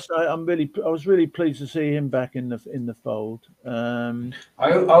I must say, I was really pleased to see him back in the fold. I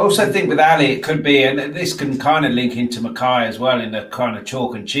also think with Ali, it could be, and this can kind of link into Mackay as well in the kind of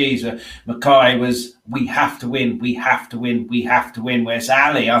chalk and cheese. Mackay was, we have to win, we have to win, we have to win. Whereas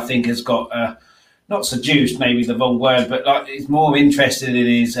Ali, I think, has got not seduced, maybe the wrong word, but like he's more interested in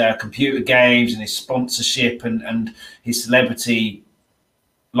his computer games and his sponsorship and his celebrity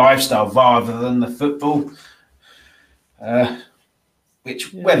lifestyle rather than the football.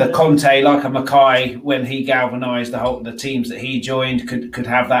 Whether Conte, like a Mackay, when he galvanised the teams that he joined, could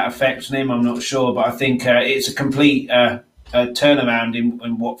have that effect on him, I'm not sure. But I think it's a complete turnaround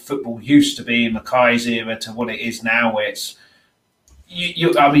in what football used to be in Mackay's era to what it is now, where it's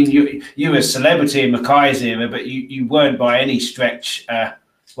I mean, you were a celebrity in Mackay's era, but you weren't by any stretch.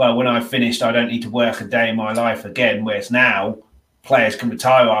 Well, when I finished, I don't need to work a day in my life again. Whereas now, players can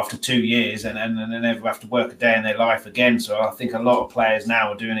retire after 2 years and they never have to work a day in their life again. So I think a lot of players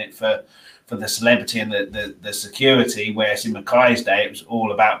now are doing it for the celebrity and the security. Whereas in Mackay's day, it was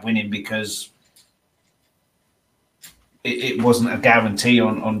all about winning because it wasn't a guarantee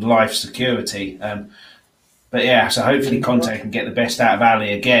on life security. But yeah, so hopefully Conte can get the best out of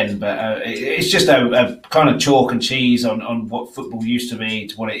Ali again. But it's just a kind of chalk and cheese on what football used to be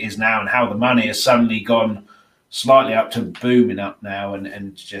to what it is now, and how the money has suddenly gone slightly up to booming up now,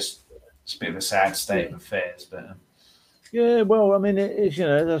 and just it's a bit of a sad state of affairs. But yeah, well, I mean, it's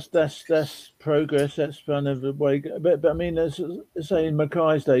that's progress. That's kind of the way. But I mean, as saying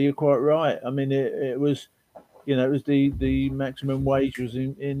Mackay's day, you're quite right. I mean, it was. It was the maximum wage was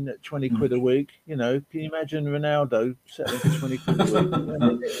in 20 quid a week. Can you imagine Ronaldo settling for 20 quid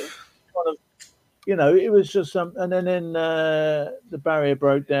a week? It was just some, and then the barrier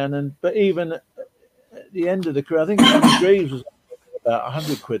broke down, but even at the end of the career, I think Jimmy Greaves was about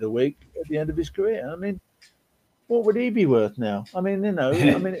 100 quid a week at the end of his career. I mean, what would he be worth now? I mean,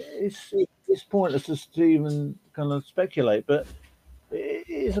 it's pointless to even kind of speculate, but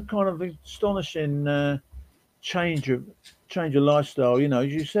it's a kind of astonishing. Change of lifestyle.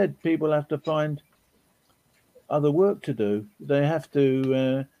 As you said, people have to find other work to do. They have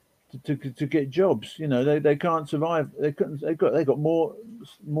to get jobs. They can't survive. They couldn't. They got more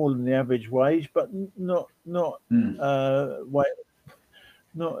than the average wage, but not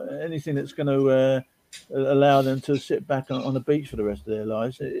anything that's going to allow them to sit back on the beach for the rest of their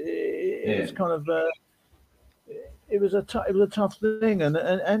lives. It's kind of it was a tough thing,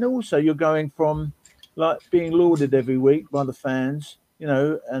 and also you're going from like being lauded every week by the fans,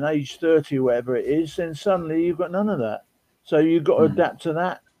 and age 30 or whatever it is, then suddenly you've got none of that. So you've got to adapt to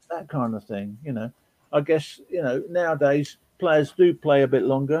that kind of thing. I guess, nowadays players do play a bit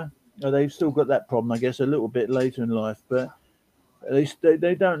longer. They've still got that problem, I guess, a little bit later in life, but at least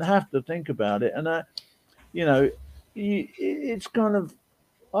they don't have to think about it. And, it's kind of,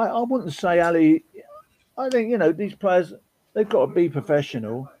 I wouldn't say Ali, I think, these players, they've got to be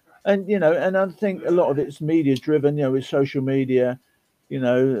professional. And I think a lot of it's media driven, with social media,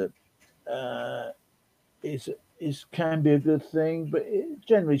 is can be a good thing, but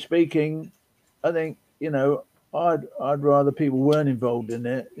generally speaking, I think I'd rather people weren't involved in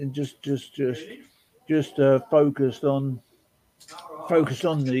it and just focused on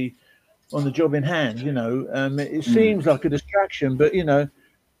the job in hand. It seems like a distraction, but I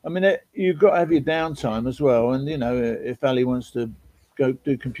mean, you've got to have your downtime as well. And if Ali wants to go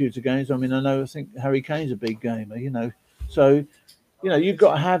do computer games. I mean, I think Harry Kane's a big gamer, so you've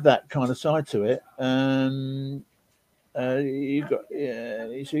got to have that kind of side to it. So you've got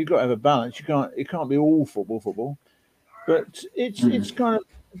to have a balance. It can't be all football, but it's kind of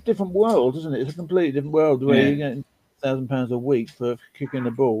a different world, isn't it? It's a completely different world where you're getting £1,000 a week for kicking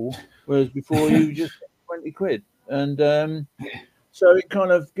the ball, whereas before you just get 20 quid, and so it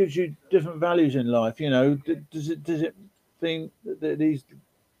kind of gives you different values in life. Does it think that these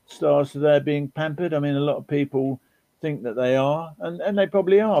stars today are being pampered? I mean, a lot of people think that they are, and they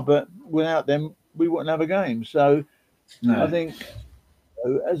probably are, but without them, we wouldn't have a game. So I think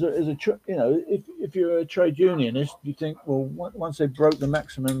if you're a trade unionist, you think, well, once they broke the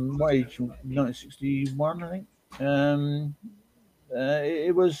maximum wage in 1961, I think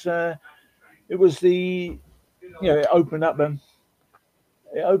it was the it opened up a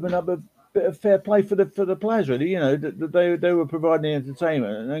bit of fair play for the players, really. They were providing the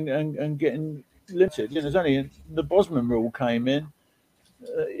entertainment and getting limited. There's only the Bosman rule came in.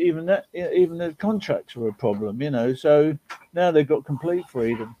 Even the contracts were a problem. So now they've got complete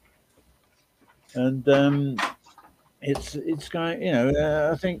freedom, and it's going.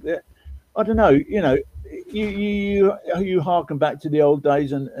 I think that I don't know. You harken back to the old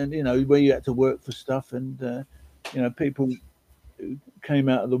days, and where you had to work for stuff, and people came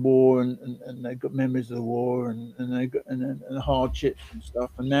out of the war and they got memories of the war and they got and hardships and stuff,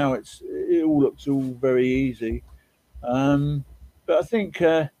 and now it all looks all very easy, but I think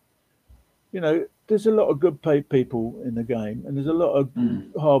there's a lot of good paid people in the game, and there's a lot of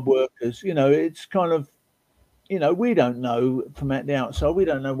hard workers. It's kind of we don't know from the outside, we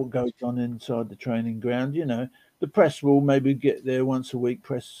don't know what goes on inside the training ground. The press will maybe get there once a week,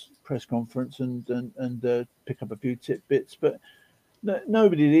 press conference, and pick up a few tidbits, but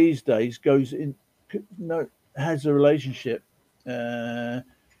nobody these days goes in, has a relationship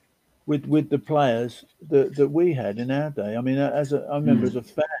with the players that we had in our day. I mean, I remember as a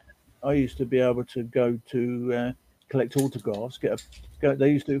fan, I used to be able to go to collect autographs.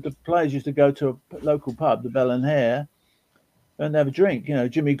 The players used to go to a local pub, the Bell and Hare, and have a drink. You know,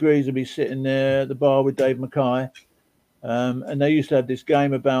 Jimmy Greaves would be sitting there at the bar with Dave Mackay, and they used to have this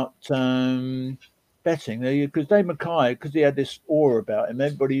game about betting. Because Dave Mackay, because he had this aura about him,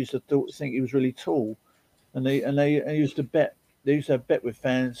 everybody used to think he was really tall, and they used to bet. They used to have bet with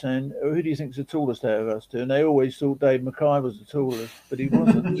fans saying, "Who do you think is the tallest out of us two?" And they always thought Dave Mackay was the tallest, but he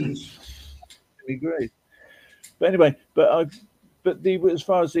wasn't. He was Jimmy Greaves. But anyway, as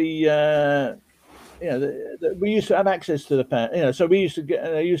far as the we used to have access to the fan. So we used to get.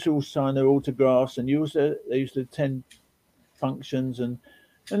 They used to all sign their autographs, and they used to attend functions, and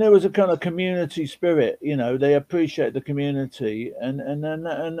there was a kind of community spirit. They appreciate the community, and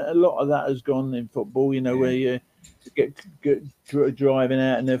a lot of that has gone in football. Where you get driving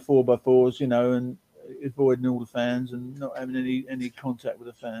out in their 4x4s, and avoiding all the fans and not having any contact with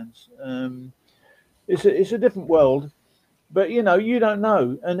the fans. It's a different world, but you don't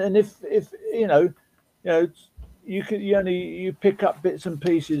know, and if you pick up bits and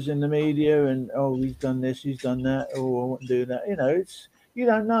pieces in the media, and he's done this, he's done that, I want to do that. You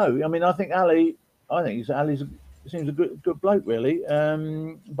don't know. I mean, I think Ali seems a good bloke, really.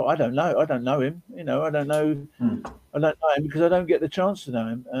 But I don't know. I don't know him. I don't know. I don't know him because I don't get the chance to know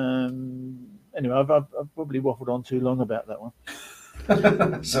him. Anyway, I've probably waffled on too long about that one.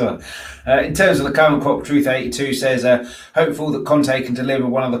 So, in terms of the current crop, Truth 82 says, hopeful that Conte can deliver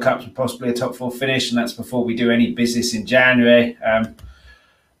one of the cups and possibly a top 4 finish, and that's before we do any business in January. I'm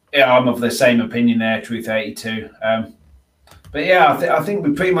of the same opinion there, Truth 82. But yeah, I think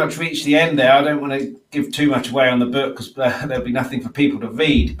we pretty much reached the end there. I don't want to give too much away on the book because there'll be nothing for people to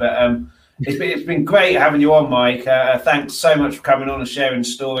read. But it's been great having you on, Mike. Thanks so much for coming on and sharing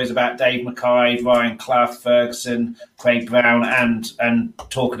stories about Dave Mackay, Ryan Clough, Ferguson, Craig Brown, and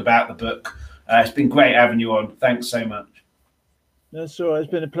talking about the book. It's been great having you on. Thanks so much. That's all right. It's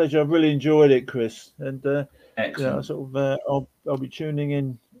been a pleasure. I've really enjoyed it, Chris. And excellent. I'll be tuning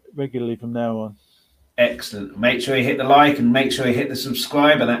in regularly from now on. Excellent. Make sure you hit the like and make sure you hit the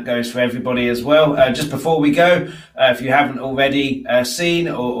subscribe, and that goes for everybody as well. Just before we go, if you haven't already seen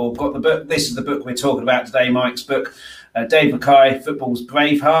or got the book, this is the book we're talking about today, Mike's book, Dave Mackay, Football's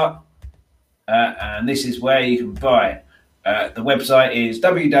Braveheart, and this is where you can buy it. The website is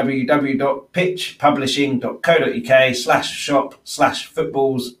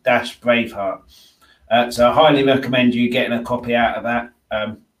www.pitchpublishing.co.uk/shop/footballs-braveheart. So I highly recommend you getting a copy out of that.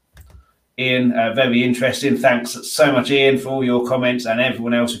 Ian, very interesting. Thanks so much, Ian, for all your comments and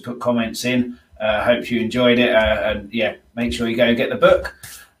everyone else who put comments in. Hope you enjoyed it. And yeah, make sure you go get the book.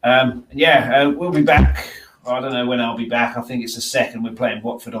 We'll be back. I don't know when I'll be back. I think it's the 2nd. We're playing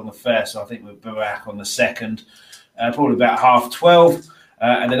Watford on the 1st, so I think we'll be back on the 2nd, probably about 12:30.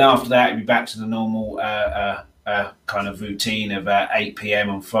 And then after that, we'll be back to the normal kind of routine of 8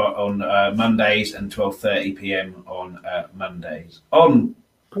 p.m. on Mondays and 12:30 p.m. on Mondays.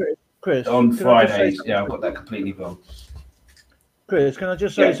 Chris, on Fridays. Yeah, I've got that completely wrong. Chris, can I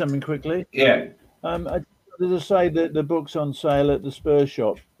just say something quickly? Yeah. I wanted to say that the book's on sale at the Spurs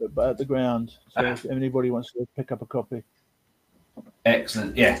shop at the ground. So if anybody wants to pick up a copy.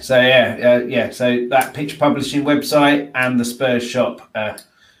 Excellent. Yeah. So So that Pitch Publishing website and the Spurs shop.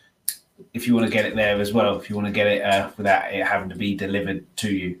 If you want to get it there as well, if you want to get it without it having to be delivered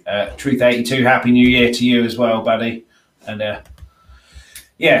to you. Truth 82, Happy New Year to you as well, buddy. And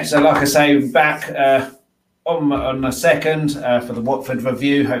so like I say, we're back on the 2nd for the Watford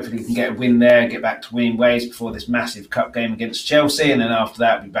review. Hopefully we can get a win there, get back to winning ways before this massive cup game against Chelsea. And then after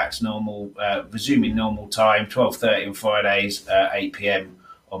that, we'll be back to normal, resuming normal time, 12:30 on Fridays, 8 p.m.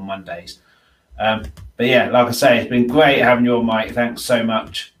 on Mondays. But yeah, like I say, it's been great having you on, Mike. Thanks so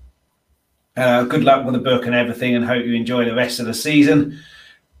much. Good luck with the book and everything, and hope you enjoy the rest of the season.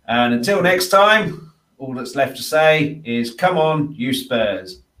 And until next time, all that's left to say is, come on, you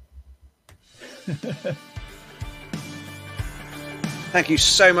Spurs. Thank you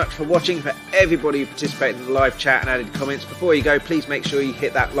so much for watching. For everybody who participated in the live chat and added comments, before you go, please make sure you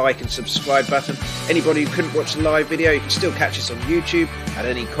hit that like and subscribe button. Anybody who couldn't watch the live video, you can still catch us on YouTube. Add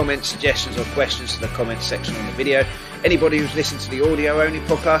any comments, suggestions or questions to the comments section on the video. Anybody who's listened to the audio-only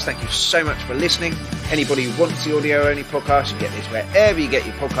podcast, thank you so much for listening. Anybody who wants the audio-only podcast, you get this wherever you get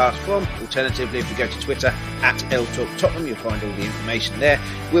your podcast from. Alternatively, if you go to Twitter, @LTalkTottenham, you'll find all the information there.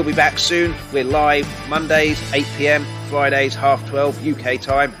 We'll be back soon. We're live Mondays, 8 p.m, Fridays, 12:30 UK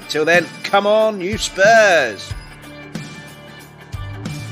time. Until then, come on, you Spurs!